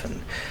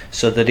 11,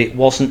 so that it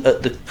wasn't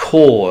at the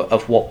core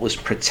of what was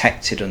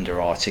protected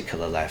under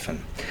Article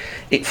 11.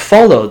 It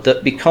followed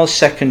that because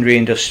secondary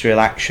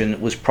industrial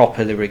action was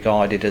properly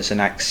regarded as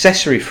an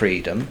accessory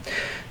freedom,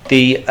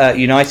 the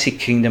United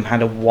Kingdom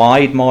had a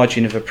wide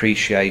margin of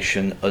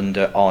appreciation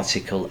under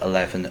Article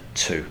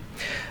 11(2,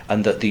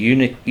 and that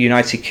the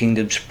United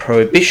Kingdom's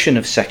prohibition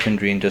of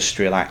secondary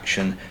industrial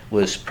action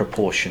was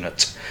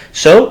proportionate.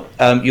 So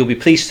you'll be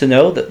pleased to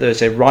know that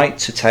there's a right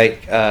to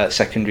take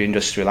secondary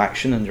industrial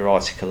action under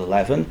Article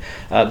 11,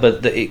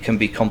 but that it can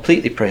be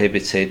completely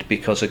prohibited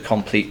because a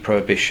complete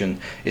prohibition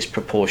is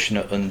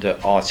proportionate under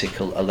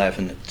Article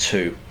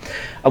 11(2.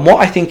 And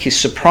what I think is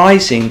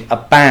surprising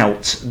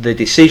about the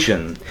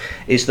decision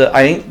is that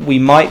I think we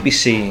might be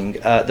seeing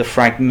the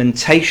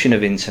fragmentation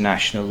of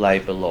international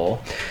labour law,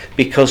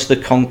 because the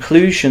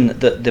conclusion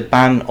that the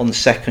ban on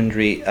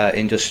secondary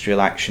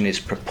industrial action is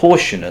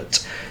proportionate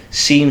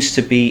seems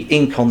to be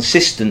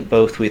inconsistent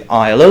both with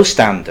ILO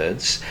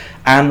standards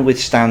and with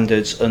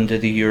standards under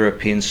the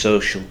European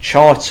Social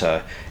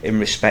Charter in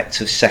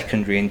respect of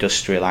secondary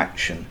industrial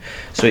action.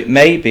 So it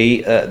may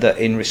be that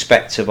in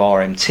respect of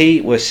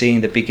RMT we're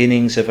seeing the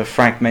beginnings of a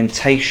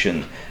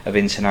fragmentation of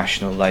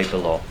international labour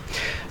law.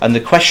 And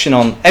the question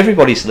on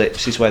everybody's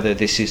lips is whether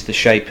this is the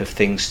shape of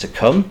things to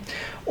come,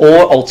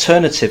 or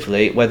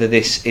alternatively whether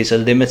this is a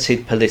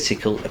limited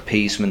political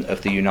appeasement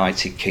of the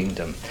United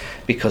Kingdom,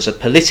 because a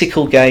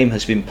political game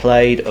has been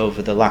played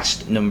over the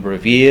last number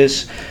of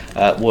years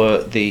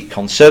where the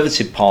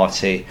Conservative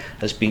Party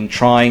has been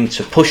trying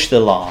to push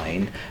the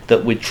line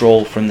that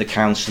withdrawal from the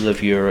Council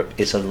of Europe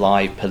is a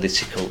live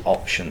political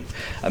option.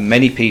 And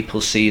many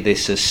people see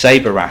this as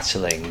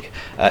sabre-rattling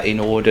in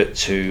order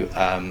to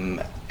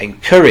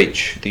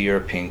encourage the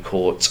European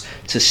Court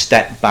to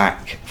step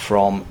back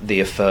from the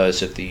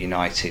affairs of the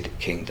United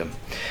Kingdom.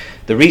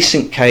 The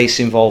recent case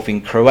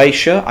involving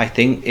Croatia, I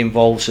think,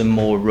 involves a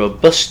more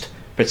robust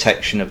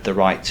protection of the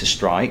right to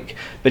strike,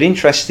 but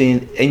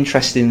interesting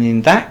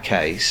in that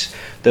case,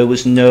 there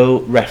was no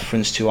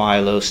reference to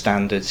ILO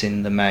standards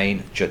in the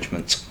main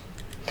judgment.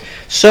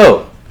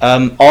 So,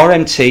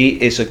 RMT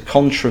is a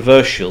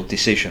controversial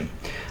decision,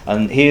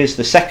 and here's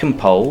the second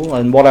poll,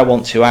 and what I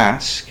want to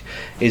ask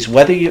is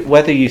whether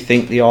you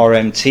think the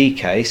RMT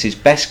case is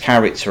best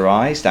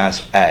characterised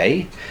as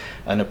A,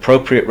 an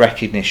appropriate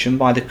recognition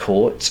by the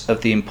court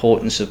of the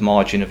importance of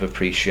margin of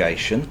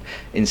appreciation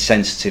in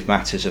sensitive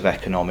matters of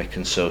economic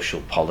and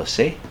social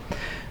policy,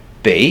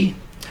 B,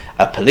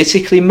 a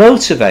politically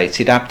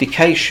motivated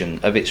abdication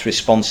of its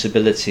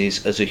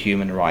responsibilities as a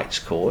human rights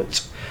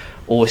court,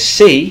 or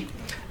C,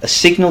 a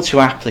signal to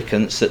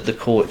applicants that the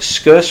court's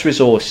scarce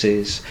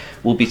resources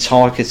will be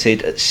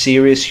targeted at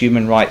serious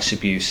human rights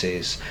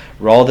abuses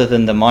rather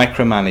than the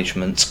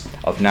micromanagement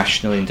of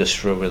national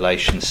industrial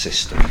relations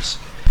systems.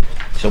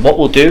 So what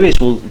we'll do is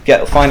we'll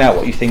find out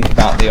what you think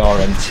about the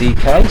RMT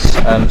case.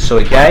 So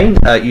again,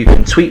 you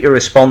can tweet your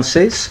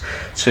responses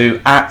to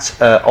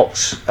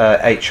 @OxHRH,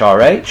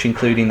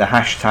 including the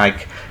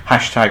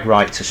hashtag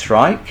right to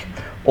strike,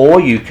 or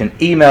you can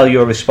email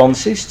your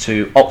responses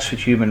to Oxford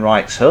Human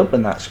Rights Hub,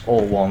 and that's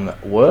all one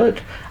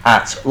word,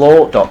 at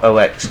law.ox.ac.uk,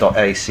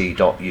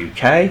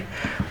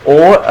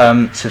 or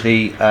to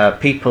the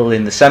people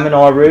in the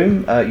seminar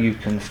room, you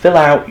can fill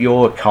out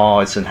your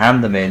cards and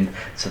hand them in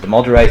to the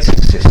moderator's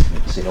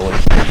assistants in order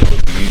to get your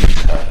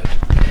views heard.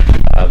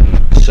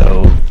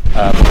 So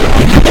I'll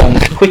move on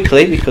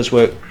quickly because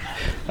we're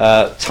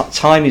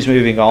time is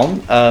moving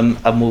on,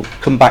 and we'll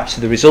come back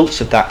to the results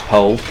of that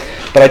poll.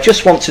 But I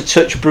just want to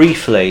touch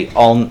briefly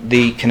on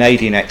the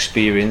Canadian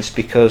experience,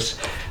 because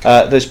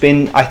there's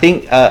been, I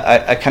think,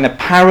 a kind of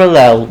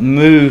parallel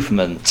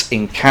movement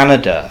in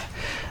Canada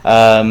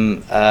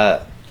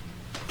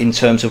in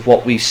terms of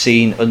what we've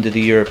seen under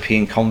the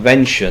European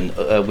Convention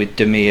with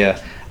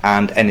DMIR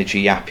and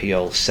Energy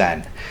Appeal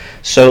Sen.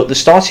 So the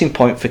starting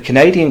point for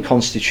Canadian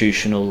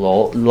constitutional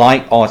law,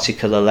 like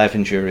Article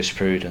 11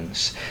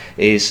 jurisprudence,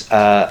 is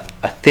a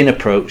thin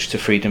approach to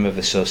freedom of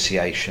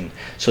association.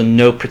 So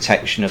no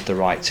protection of the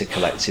right to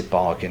collective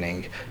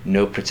bargaining,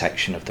 no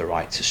protection of the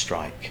right to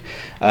strike.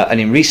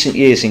 And in recent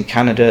years in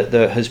Canada,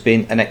 there has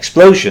been an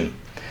explosion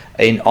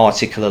in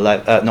Article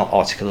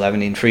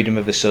 11, in freedom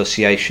of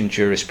association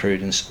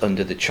jurisprudence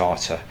under the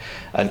Charter.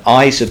 And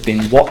eyes have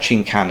been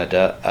watching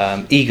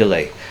Canada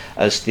eagerly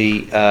as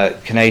the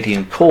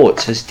Canadian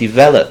court has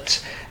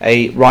developed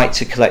a right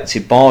to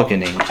collective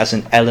bargaining as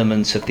an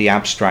element of the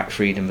abstract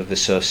freedom of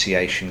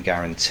association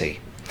guarantee.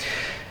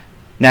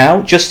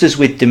 Now, just as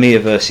with Demir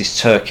versus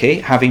Turkey,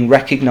 having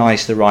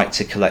recognised the right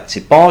to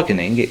collective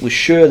bargaining, it was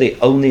surely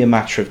only a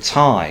matter of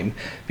time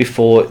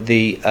before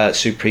the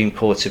Supreme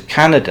Court of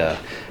Canada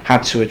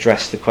had to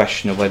address the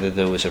question of whether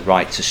there was a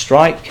right to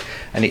strike,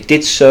 and it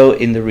did so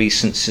in the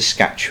recent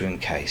Saskatchewan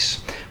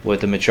case, where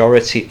the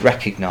majority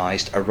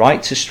recognised a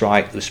right to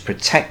strike was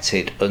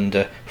protected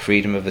under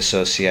freedom of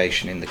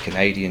association in the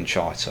Canadian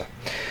Charter.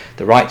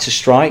 The right to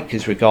strike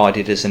is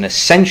regarded as an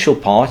essential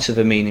part of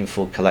a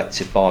meaningful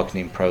collective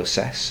bargaining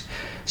process,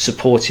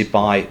 supported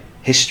by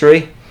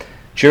history,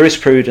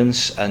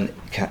 jurisprudence and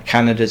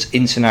Canada's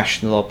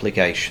international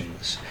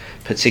obligations,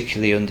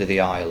 particularly under the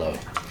ILO.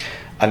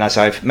 And as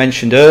I've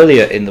mentioned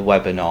earlier in the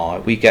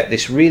webinar, we get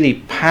this really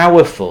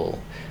powerful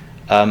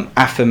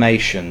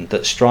affirmation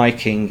that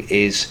striking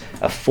is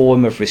a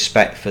form of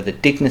respect for the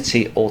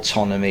dignity,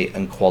 autonomy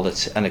and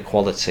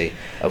equality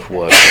of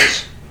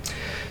workers.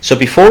 So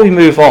before we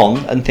move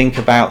on and think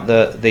about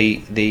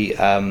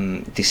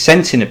the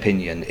dissenting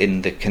opinion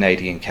in the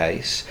Canadian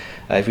case,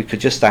 if we could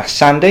just ask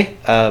Sandy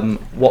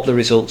what the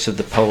results of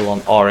the poll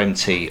on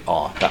RMT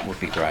are, that would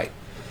be great.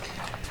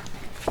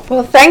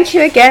 Well, thank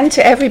you again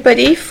to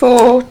everybody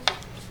for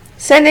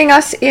sending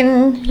us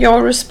in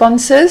your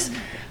responses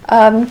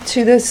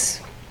to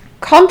this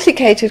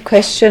complicated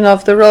question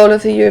of the role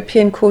of the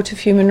European Court of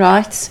Human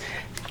Rights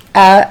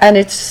and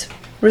its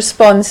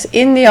response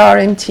in the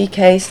RMT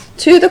case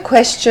to the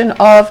question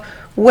of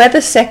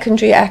whether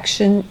secondary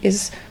action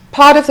is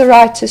part of the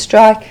right to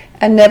strike,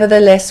 and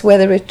nevertheless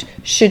whether it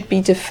should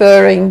be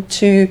deferring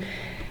to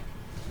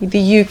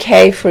the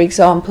UK, for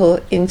example,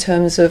 in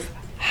terms of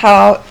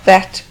how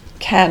that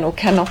can or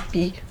cannot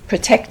be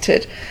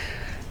protected.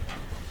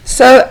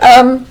 So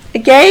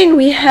again,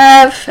 we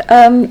have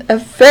a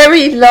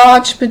very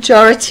large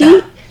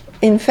majority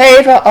in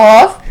favour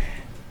of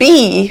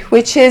B,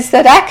 which is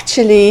that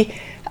actually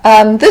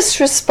this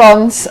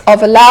response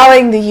of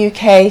allowing the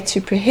UK to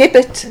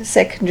prohibit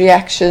secondary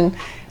action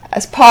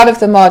as part of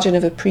the margin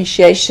of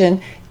appreciation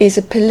is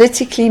a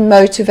politically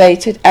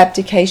motivated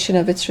abdication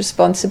of its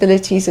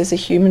responsibilities as a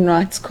human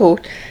rights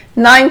court.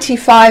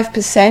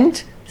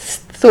 95%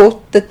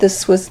 thought that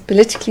this was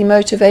politically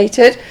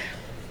motivated.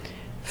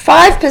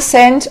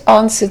 5%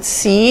 answered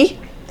C,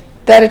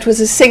 that it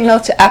was a signal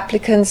to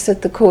applicants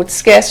that the court's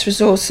scarce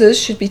resources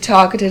should be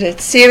targeted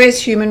at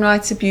serious human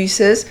rights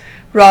abuses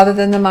rather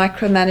than the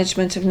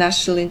micromanagement of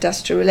national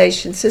industrial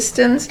relations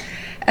systems.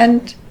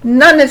 And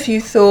none of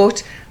you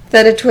thought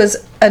that it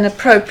was an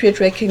appropriate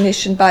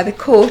recognition by the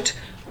court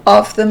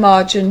of the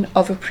margin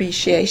of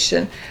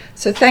appreciation.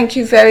 So thank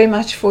you very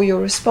much for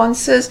your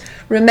responses.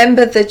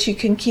 Remember that you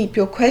can keep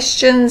your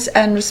questions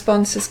and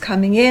responses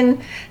coming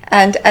in,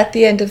 and at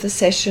the end of the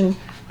session,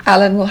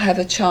 Alan will have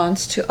a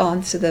chance to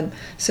answer them.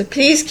 So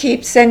please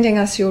keep sending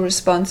us your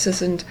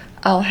responses, and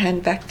I'll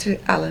hand back to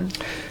Alan.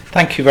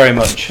 Thank you very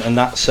much, and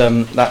that's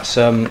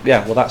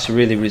a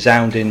really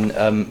resounding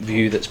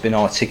view that's been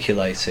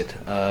articulated,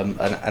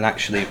 and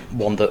actually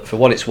one that, for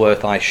what it's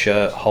worth, I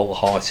share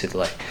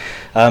wholeheartedly.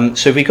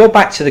 So if we go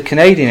back to the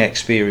Canadian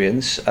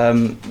experience,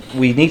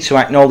 we need to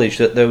acknowledge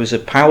that there was a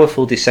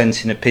powerful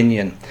dissenting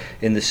opinion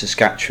in the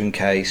Saskatchewan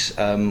case,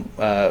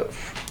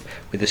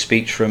 with a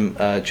speech from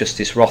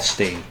Justice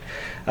Rothstein,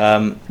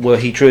 where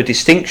he drew a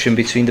distinction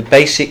between the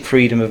basic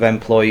freedom of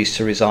employees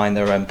to resign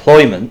their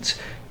employment,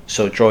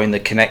 so drawing the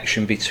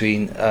connection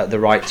between the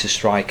right to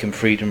strike and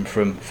freedom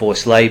from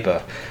forced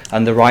labour,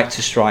 and the right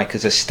to strike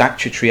as a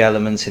statutory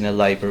element in a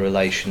labour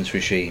relations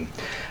regime.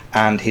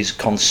 And his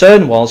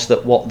concern was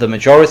that what the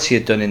majority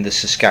had done in the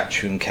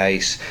Saskatchewan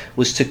case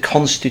was to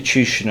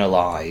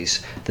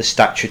constitutionalise the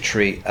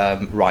statutory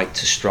right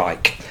to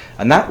strike.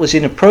 And that was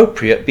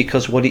inappropriate,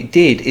 because what it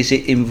did is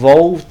it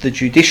involved the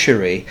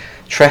judiciary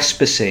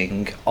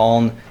trespassing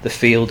on the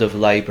field of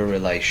labour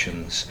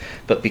relations.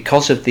 But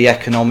because of the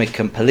economic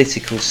and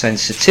political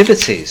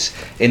sensitivities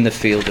in the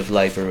field of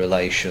labour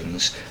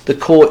relations, the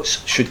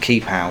courts should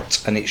keep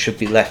out, and it should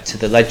be left to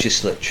the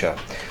legislature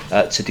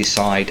to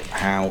decide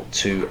how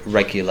to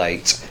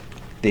regulate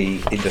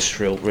the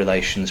industrial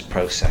relations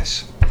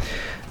process.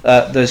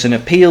 There's an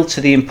appeal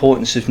to the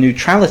importance of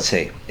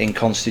neutrality in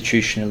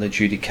constitutional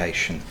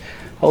adjudication.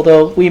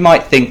 although we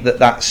might think that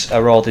that's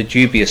a rather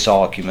dubious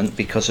argument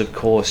because, of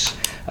course,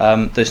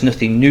 there's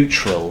nothing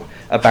neutral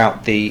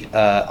about the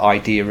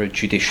idea of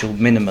judicial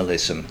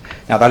minimalism.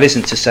 Now, that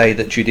isn't to say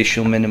that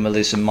judicial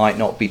minimalism might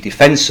not be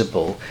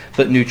defensible,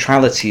 but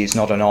neutrality is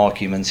not an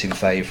argument in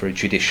favour of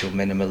judicial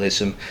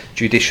minimalism.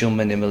 Judicial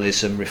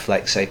minimalism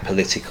reflects a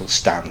political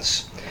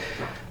stance.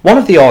 One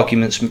of the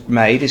arguments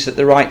made is that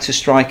the right to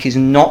strike is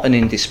not an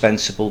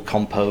indispensable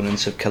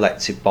component of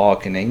collective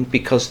bargaining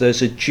because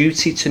there's a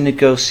duty to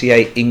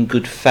negotiate in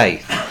good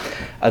faith,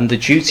 and the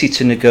duty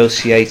to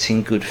negotiate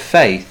in good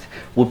faith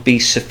would be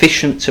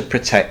sufficient to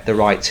protect the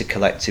right to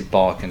collective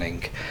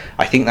bargaining.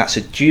 I think that's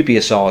a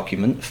dubious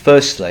argument.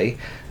 Firstly,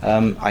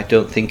 I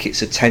don't think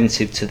it's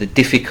attentive to the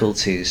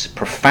difficulties,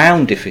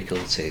 profound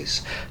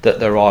difficulties, that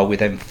there are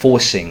with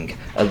enforcing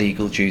a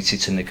legal duty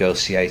to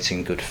negotiate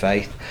in good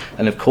faith.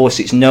 And of course,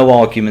 it's no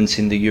argument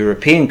in the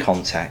European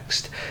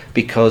context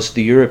because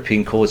the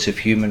European Court of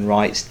Human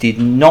Rights did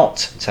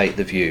not take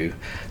the view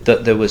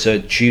that there was a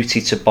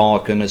duty to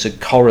bargain as a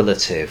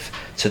correlative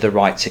to the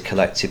right to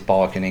collective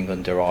bargaining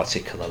under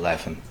Article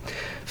 11.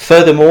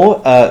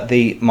 Furthermore,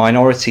 the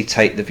minority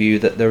take the view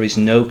that there is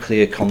no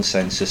clear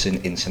consensus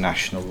in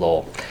international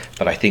law,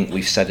 but I think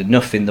we've said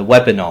enough in the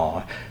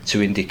webinar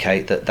to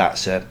indicate that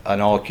that's an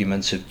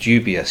argument of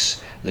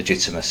dubious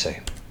legitimacy.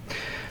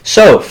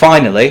 So,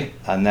 finally,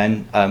 and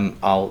then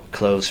I'll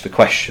close for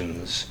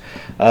questions,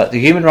 the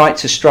human right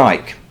to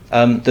strike.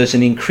 There's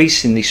an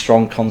increasingly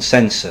strong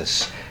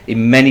consensus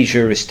in many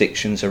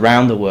jurisdictions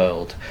around the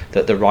world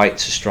that the right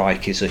to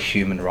strike is a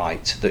human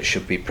right that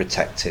should be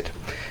protected.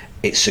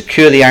 It's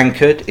securely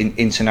anchored in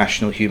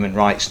international human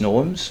rights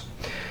norms.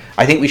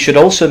 I think we should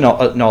also not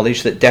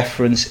acknowledge that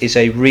deference is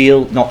a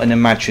real, not an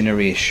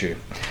imaginary issue.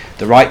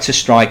 The right to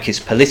strike is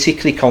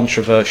politically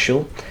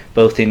controversial,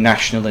 both in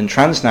national and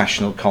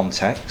transnational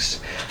contexts,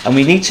 and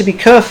we need to be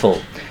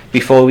careful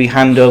before we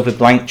hand over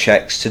blank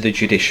cheques to the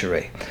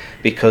judiciary,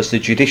 because the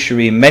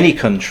judiciary in many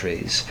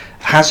countries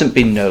hasn't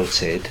been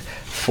noted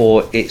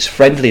for its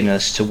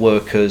friendliness to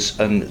workers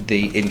and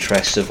the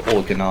interests of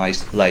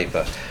organised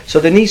labour. So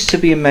there needs to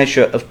be a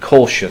measure of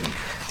caution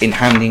in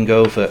handing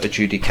over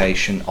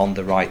adjudication on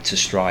the right to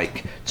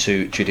strike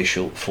to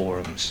judicial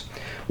forums.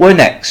 Where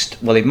next?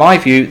 Well, in my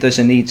view, there's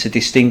a need to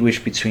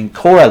distinguish between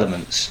core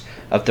elements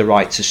of the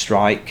right to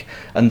strike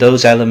and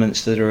those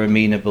elements that are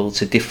amenable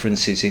to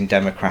differences in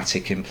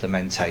democratic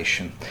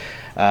implementation.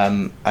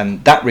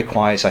 And that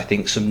requires, I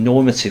think, some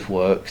normative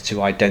work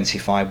to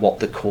identify what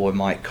the core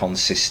might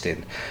consist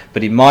in.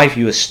 But in my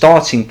view, a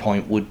starting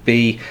point would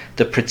be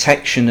the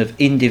protection of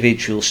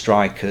individual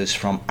strikers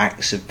from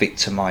acts of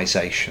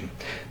victimisation.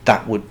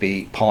 That would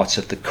be part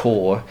of the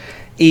core,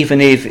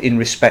 even if in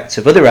respect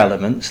of other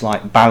elements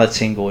like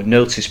balloting or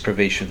notice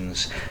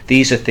provisions,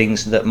 these are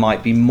things that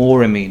might be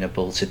more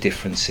amenable to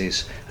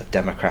differences of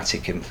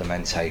democratic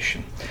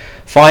implementation.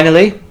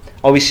 Finally,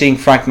 are we seeing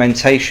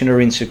fragmentation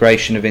or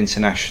integration of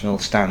international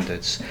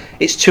standards?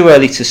 It's too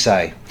early to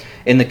say.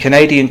 In the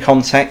Canadian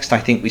context, I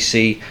think we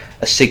see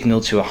a signal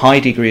to a high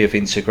degree of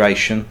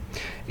integration.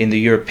 In the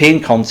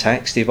European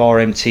context, if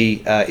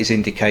RMT is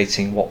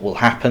indicating what will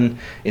happen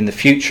in the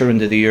future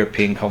under the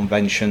European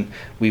Convention,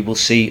 we will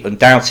see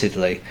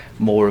undoubtedly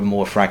more and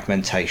more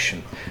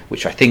fragmentation,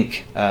 which I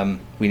think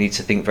we need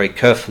to think very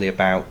carefully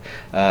about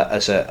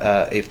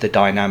if the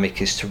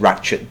dynamic is to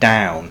ratchet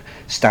down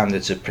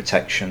standards of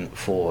protection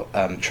for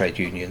trade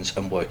unions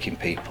and working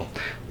people.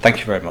 Thank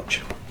you very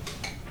much.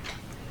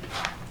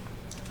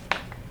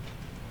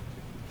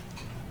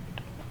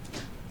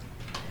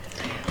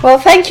 Well,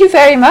 thank you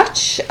very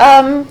much.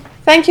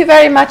 Thank you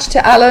very much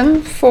to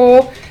Alan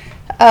for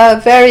a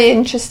very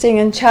interesting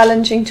and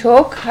challenging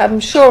talk. I'm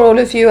sure all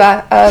of you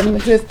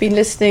who have been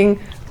listening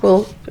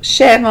will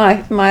share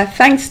my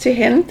thanks to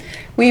him.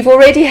 We've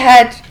already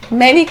had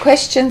many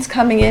questions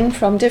coming in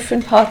from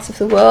different parts of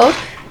the world.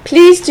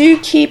 Please do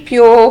keep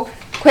your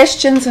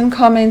questions and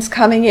comments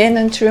coming in,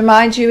 and to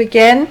remind you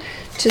again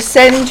to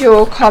send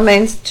your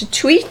comments to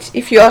tweet.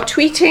 If you are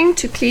tweeting,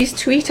 to please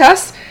tweet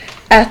us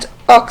at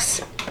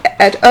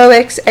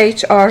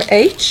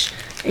OXHRH,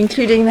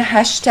 including the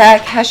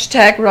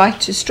hashtag right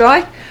to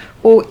strike,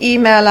 or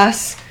email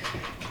us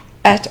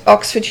at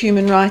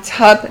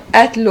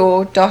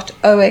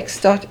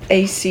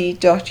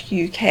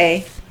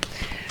oxfordhumanrightshub@law.ox.ac.uk.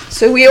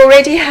 So we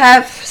already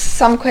have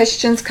some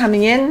questions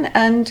coming in,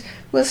 and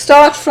we'll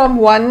start from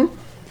one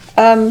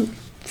of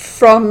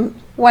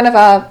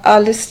our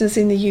listeners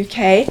in the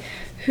UK,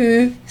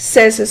 who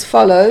says as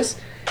follows: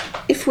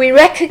 if we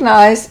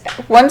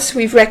once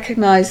we've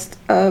recognised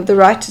the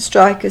right to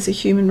strike as a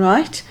human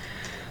right,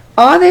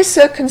 are there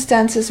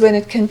circumstances when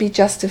it can be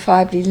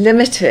justifiably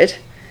limited?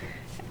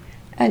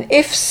 And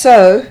if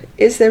so,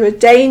 is there a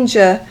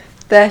danger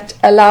that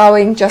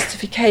allowing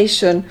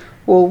justification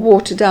will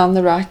water down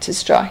the right to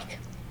strike?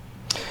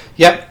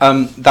 Yep,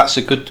 that's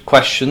a good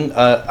question,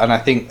 and I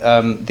think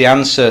the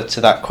answer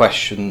to that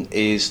question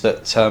is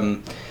that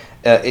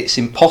it's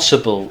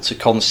impossible to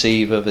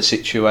conceive of a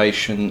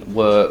situation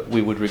where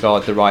we would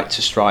regard the right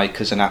to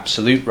strike as an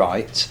absolute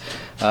right.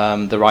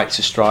 The right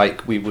to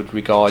strike we would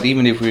regard,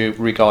 even if we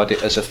regard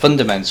it as a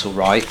fundamental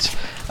right,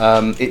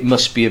 it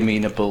must be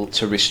amenable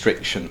to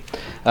restriction.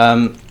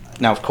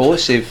 Now, of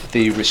course, if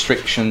the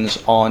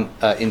restrictions aren't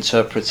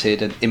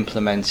interpreted and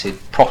implemented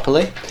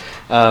properly,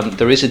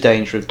 there is a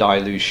danger of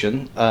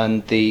dilution,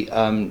 and the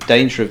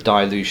danger of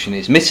dilution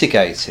is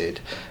mitigated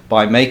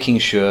by making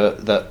sure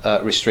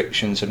that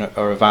restrictions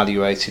are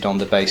evaluated on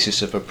the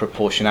basis of a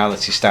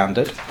proportionality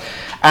standard,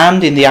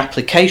 and in the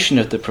application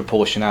of the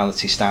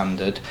proportionality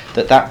standard,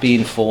 that be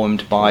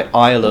informed by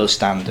ILO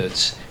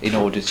standards in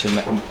order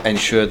to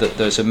ensure that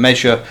there's a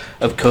measure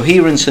of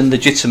coherence and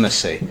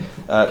legitimacy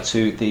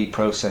to the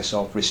process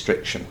of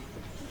restriction.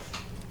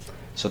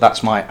 So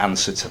that's my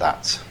answer to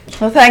that.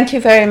 Well, thank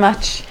you very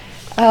much,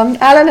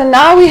 Alan. And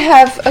now we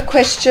have a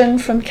question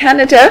from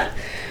Canada,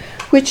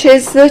 which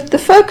is that the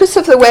focus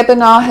of the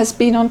webinar has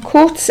been on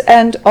courts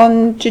and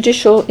on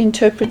judicial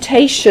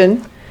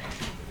interpretation.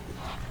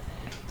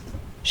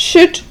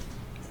 Should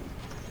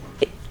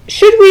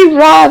we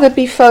rather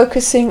be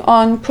focusing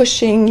on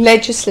pushing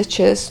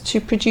legislatures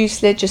to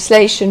produce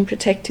legislation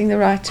protecting the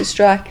right to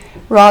strike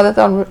rather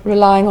than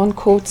relying on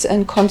courts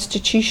and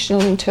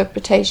constitutional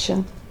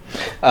interpretation?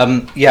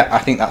 I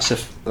think that's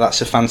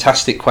a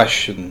fantastic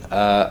question,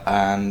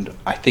 and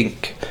I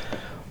think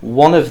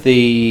one of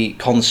the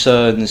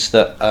concerns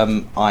that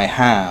I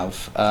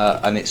have,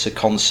 and it's a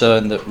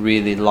concern that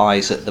really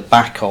lies at the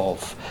back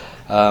of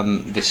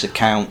this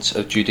account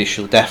of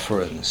judicial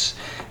deference,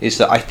 is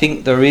that I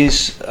think there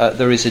is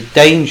a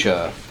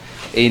danger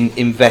in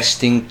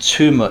investing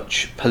too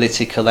much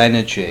political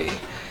energy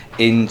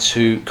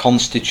into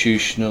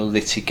constitutional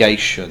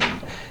litigation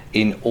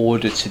in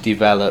order to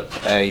develop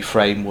a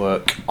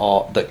framework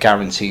that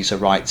guarantees a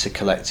right to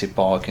collective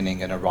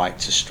bargaining and a right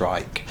to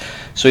strike.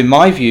 So in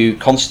my view,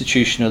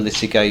 constitutional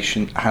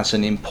litigation has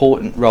an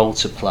important role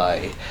to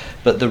play,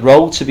 but the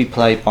role to be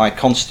played by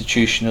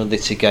constitutional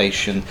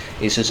litigation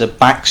is as a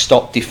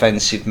backstop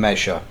defensive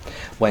measure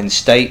when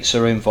states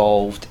are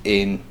involved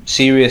in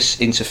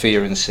serious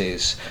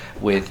interferences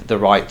with the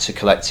right to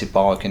collective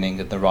bargaining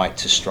and the right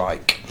to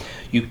strike.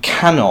 You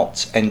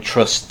cannot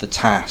entrust the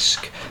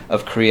task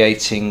of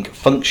creating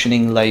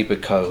functioning labour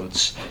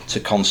codes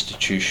to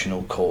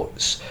constitutional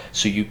courts.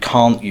 So you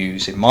can't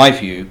use, in my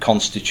view,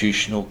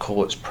 constitutional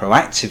courts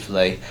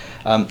proactively.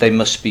 They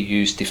must be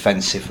used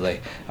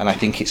defensively. And I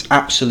think it's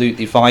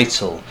absolutely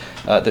vital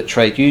that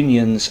trade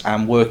unions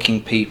and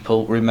working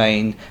people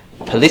remain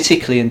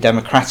politically and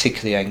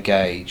democratically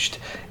engaged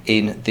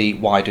in the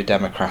wider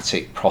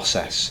democratic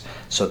process,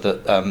 so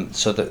that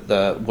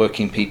the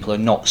working people are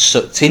not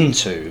sucked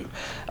into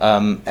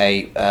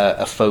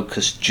a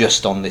focus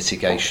just on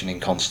litigation in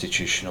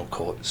constitutional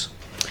courts.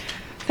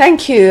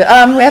 Thank you.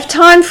 We have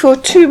time for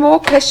two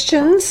more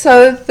questions.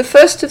 So the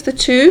first of the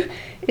two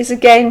is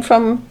again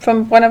from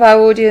one of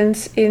our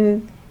audience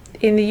in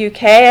the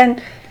UK,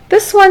 and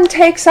this one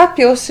takes up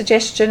your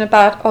suggestion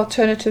about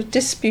alternative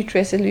dispute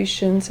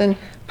resolutions and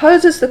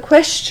poses the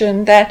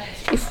question that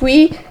if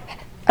we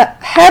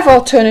have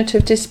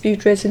alternative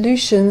dispute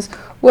resolutions,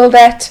 will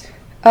that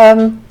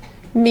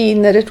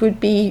mean that it would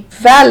be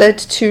valid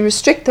to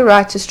restrict the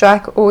right to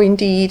strike, or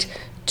indeed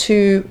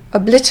to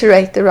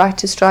obliterate the right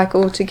to strike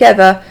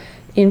altogether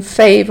in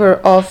favour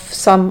of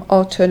some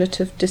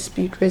alternative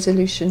dispute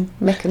resolution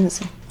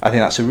mechanism? I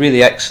think that's a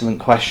really excellent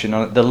question.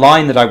 The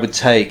line that I would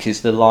take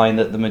is the line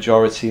that the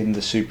majority in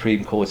the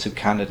Supreme Court of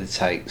Canada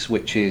takes,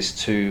 which is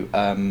to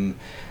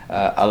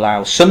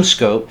allow some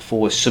scope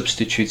for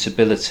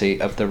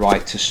substitutability of the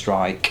right to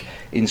strike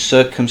in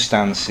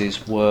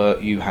circumstances where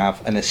you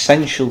have an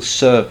essential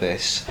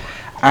service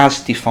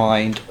as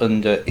defined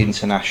under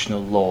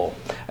international law.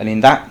 And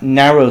in that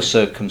narrow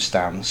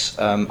circumstance,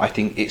 I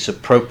think it's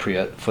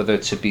appropriate for there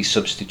to be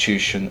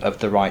substitution of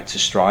the right to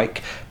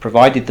strike,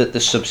 provided that the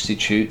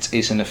substitute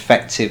is an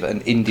effective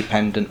and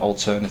independent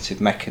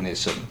alternative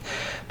mechanism.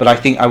 But I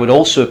think I would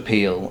also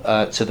appeal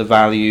to the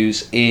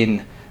values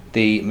in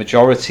the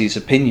majority's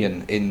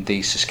opinion in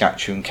the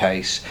Saskatchewan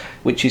case,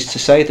 which is to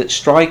say that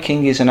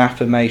striking is an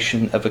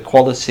affirmation of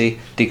equality,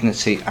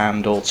 dignity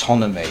and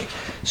autonomy.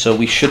 So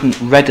we shouldn't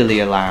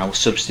readily allow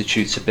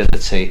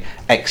substitutability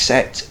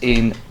except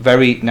in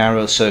very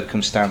narrow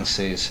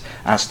circumstances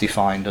as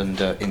defined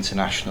under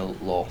international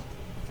law.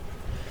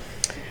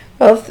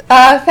 Well,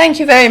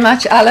 thank you very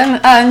much, Alan.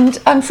 And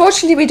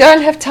unfortunately, we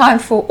don't have time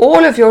for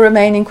all of your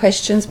remaining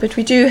questions, but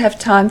we do have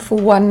time for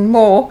one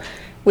more,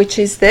 which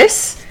is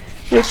this,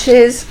 which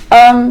is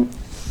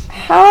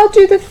how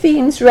do the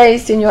themes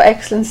raised in your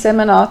excellent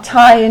seminar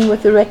tie in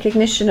with the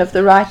recognition of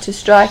the right to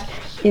strike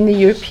in the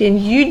European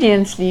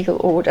Union's legal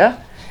order,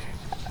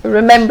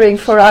 remembering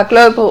for our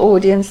global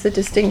audience the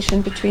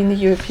distinction between the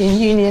European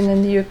Union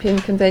and the European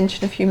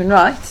Convention of Human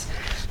Rights?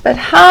 But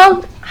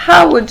how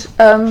would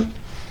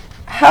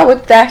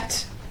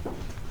that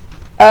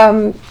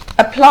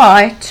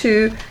apply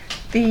to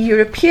the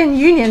European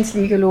Union's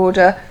legal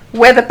order,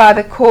 whether by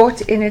the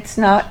court in its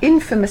now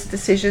infamous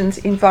decisions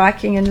in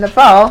Viking and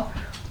Laval,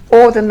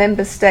 or the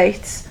member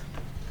states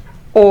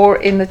or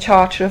in the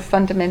Charter of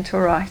Fundamental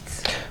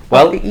Rights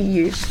of the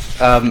EU?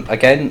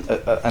 Again,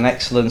 an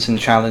excellent and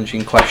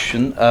challenging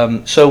question.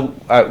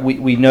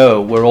 We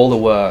know, we're all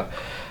aware,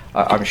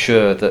 I'm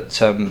sure,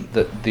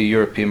 that the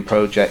European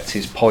project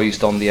is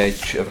poised on the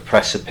edge of a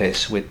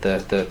precipice with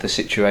the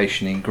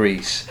situation in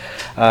Greece,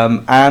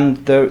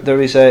 and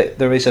there is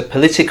a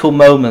political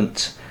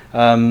moment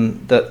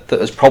that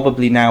has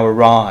probably now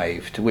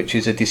arrived, which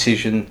is a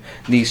decision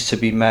needs to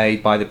be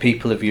made by the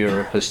people of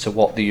Europe as to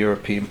what the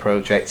European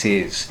project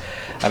is.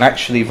 And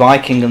actually,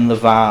 Viking and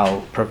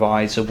Laval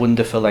provides a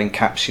wonderful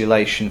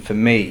encapsulation for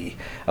me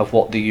of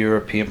what the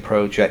European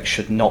project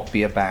should not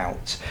be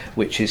about,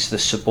 which is the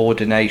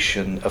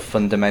subordination of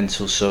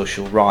fundamental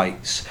social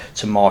rights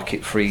to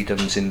market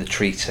freedoms in the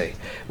treaty,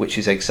 which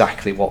is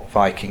exactly what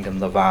Viking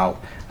and Laval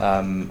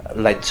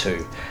led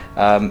to.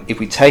 If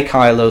we take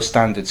ILO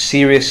standards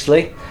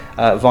seriously,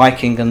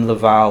 Viking and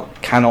Laval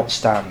cannot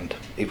stand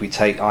if we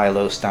take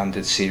ILO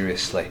standards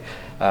seriously.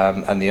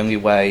 And the only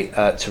way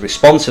to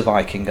respond to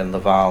Viking and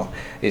Laval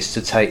is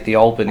to take the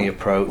Albany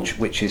approach,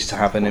 which is to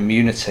have an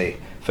immunity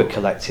for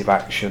collective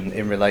action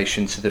in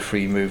relation to the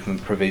free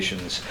movement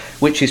provisions,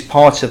 which is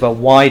part of a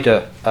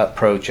wider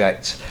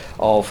project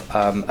of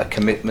a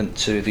commitment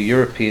to the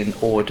European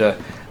order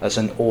as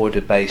an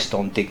order based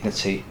on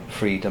dignity,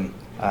 freedom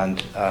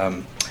and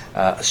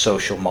a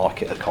social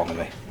market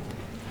economy.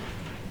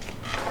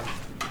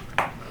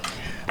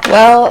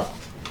 Well,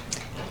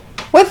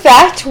 with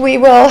that, we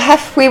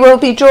will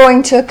be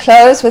drawing to a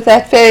close with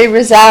that very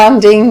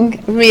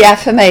resounding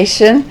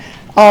reaffirmation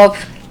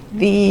of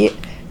the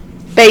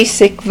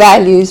basic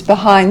values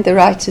behind the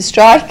right to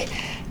strike.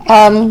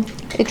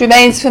 It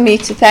remains for me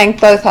to thank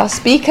both our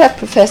speaker,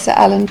 Professor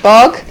Alan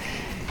Bogg,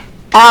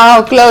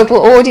 our global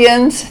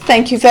audience.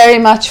 Thank you very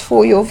much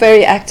for your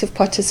very active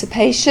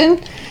participation.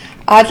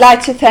 I'd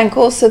like to thank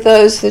also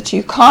those that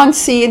you can't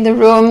see in the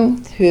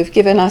room who have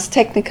given us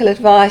technical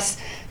advice,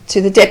 to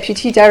the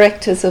Deputy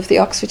Directors of the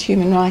Oxford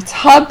Human Rights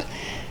Hub,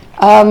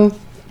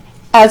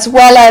 as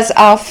well as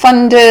our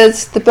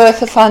funders, the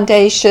Bertha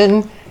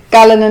Foundation,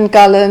 Gullen &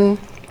 Gullen,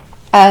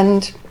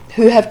 and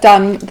who have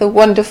done the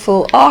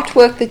wonderful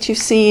artwork that you've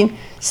seen.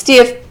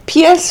 Steve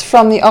Pierce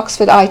from the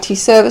Oxford IT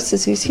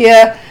Services, who's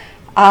here,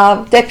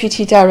 our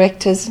Deputy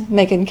Directors,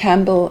 Megan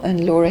Campbell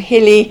and Laura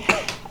Hilly.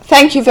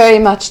 Thank you very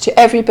much to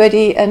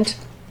everybody, and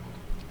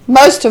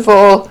most of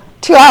all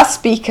to our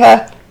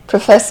speaker,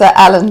 Professor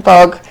Alan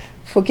Bogg,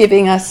 for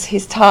giving us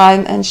his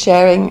time and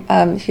sharing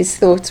his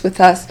thoughts with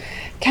us.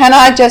 Can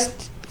I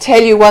just tell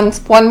you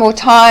one more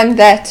time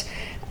that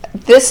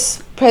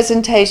this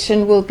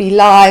presentation will be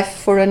live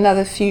for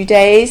another few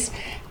days.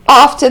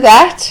 After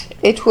that,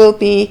 you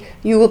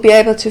will be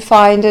able to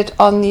find it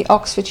on the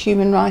Oxford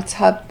Human Rights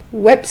Hub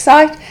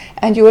website,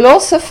 and you will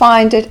also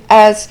find it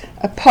as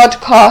a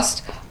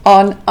podcast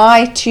on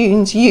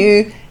iTunes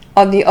U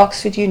on the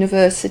Oxford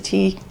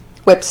University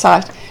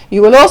website.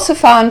 You will also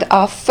find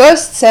our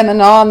first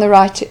webinar on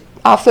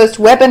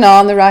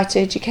the right to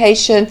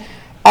education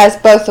as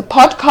both a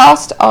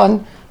podcast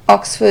on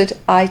Oxford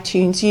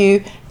iTunes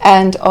U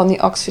and on the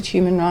Oxford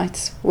Human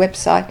Rights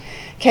website.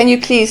 Can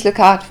you please look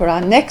out for our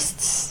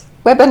next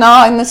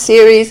webinar in the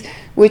series,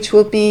 which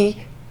will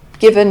be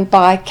given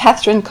by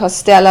Catherine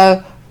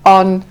Costello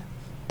on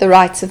the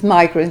rights of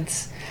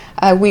migrants.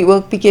 We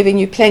will be giving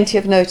you plenty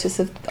of notice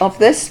of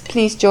this.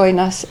 Please join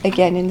us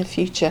again in the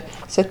future.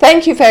 So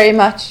thank you very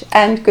much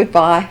and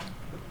goodbye.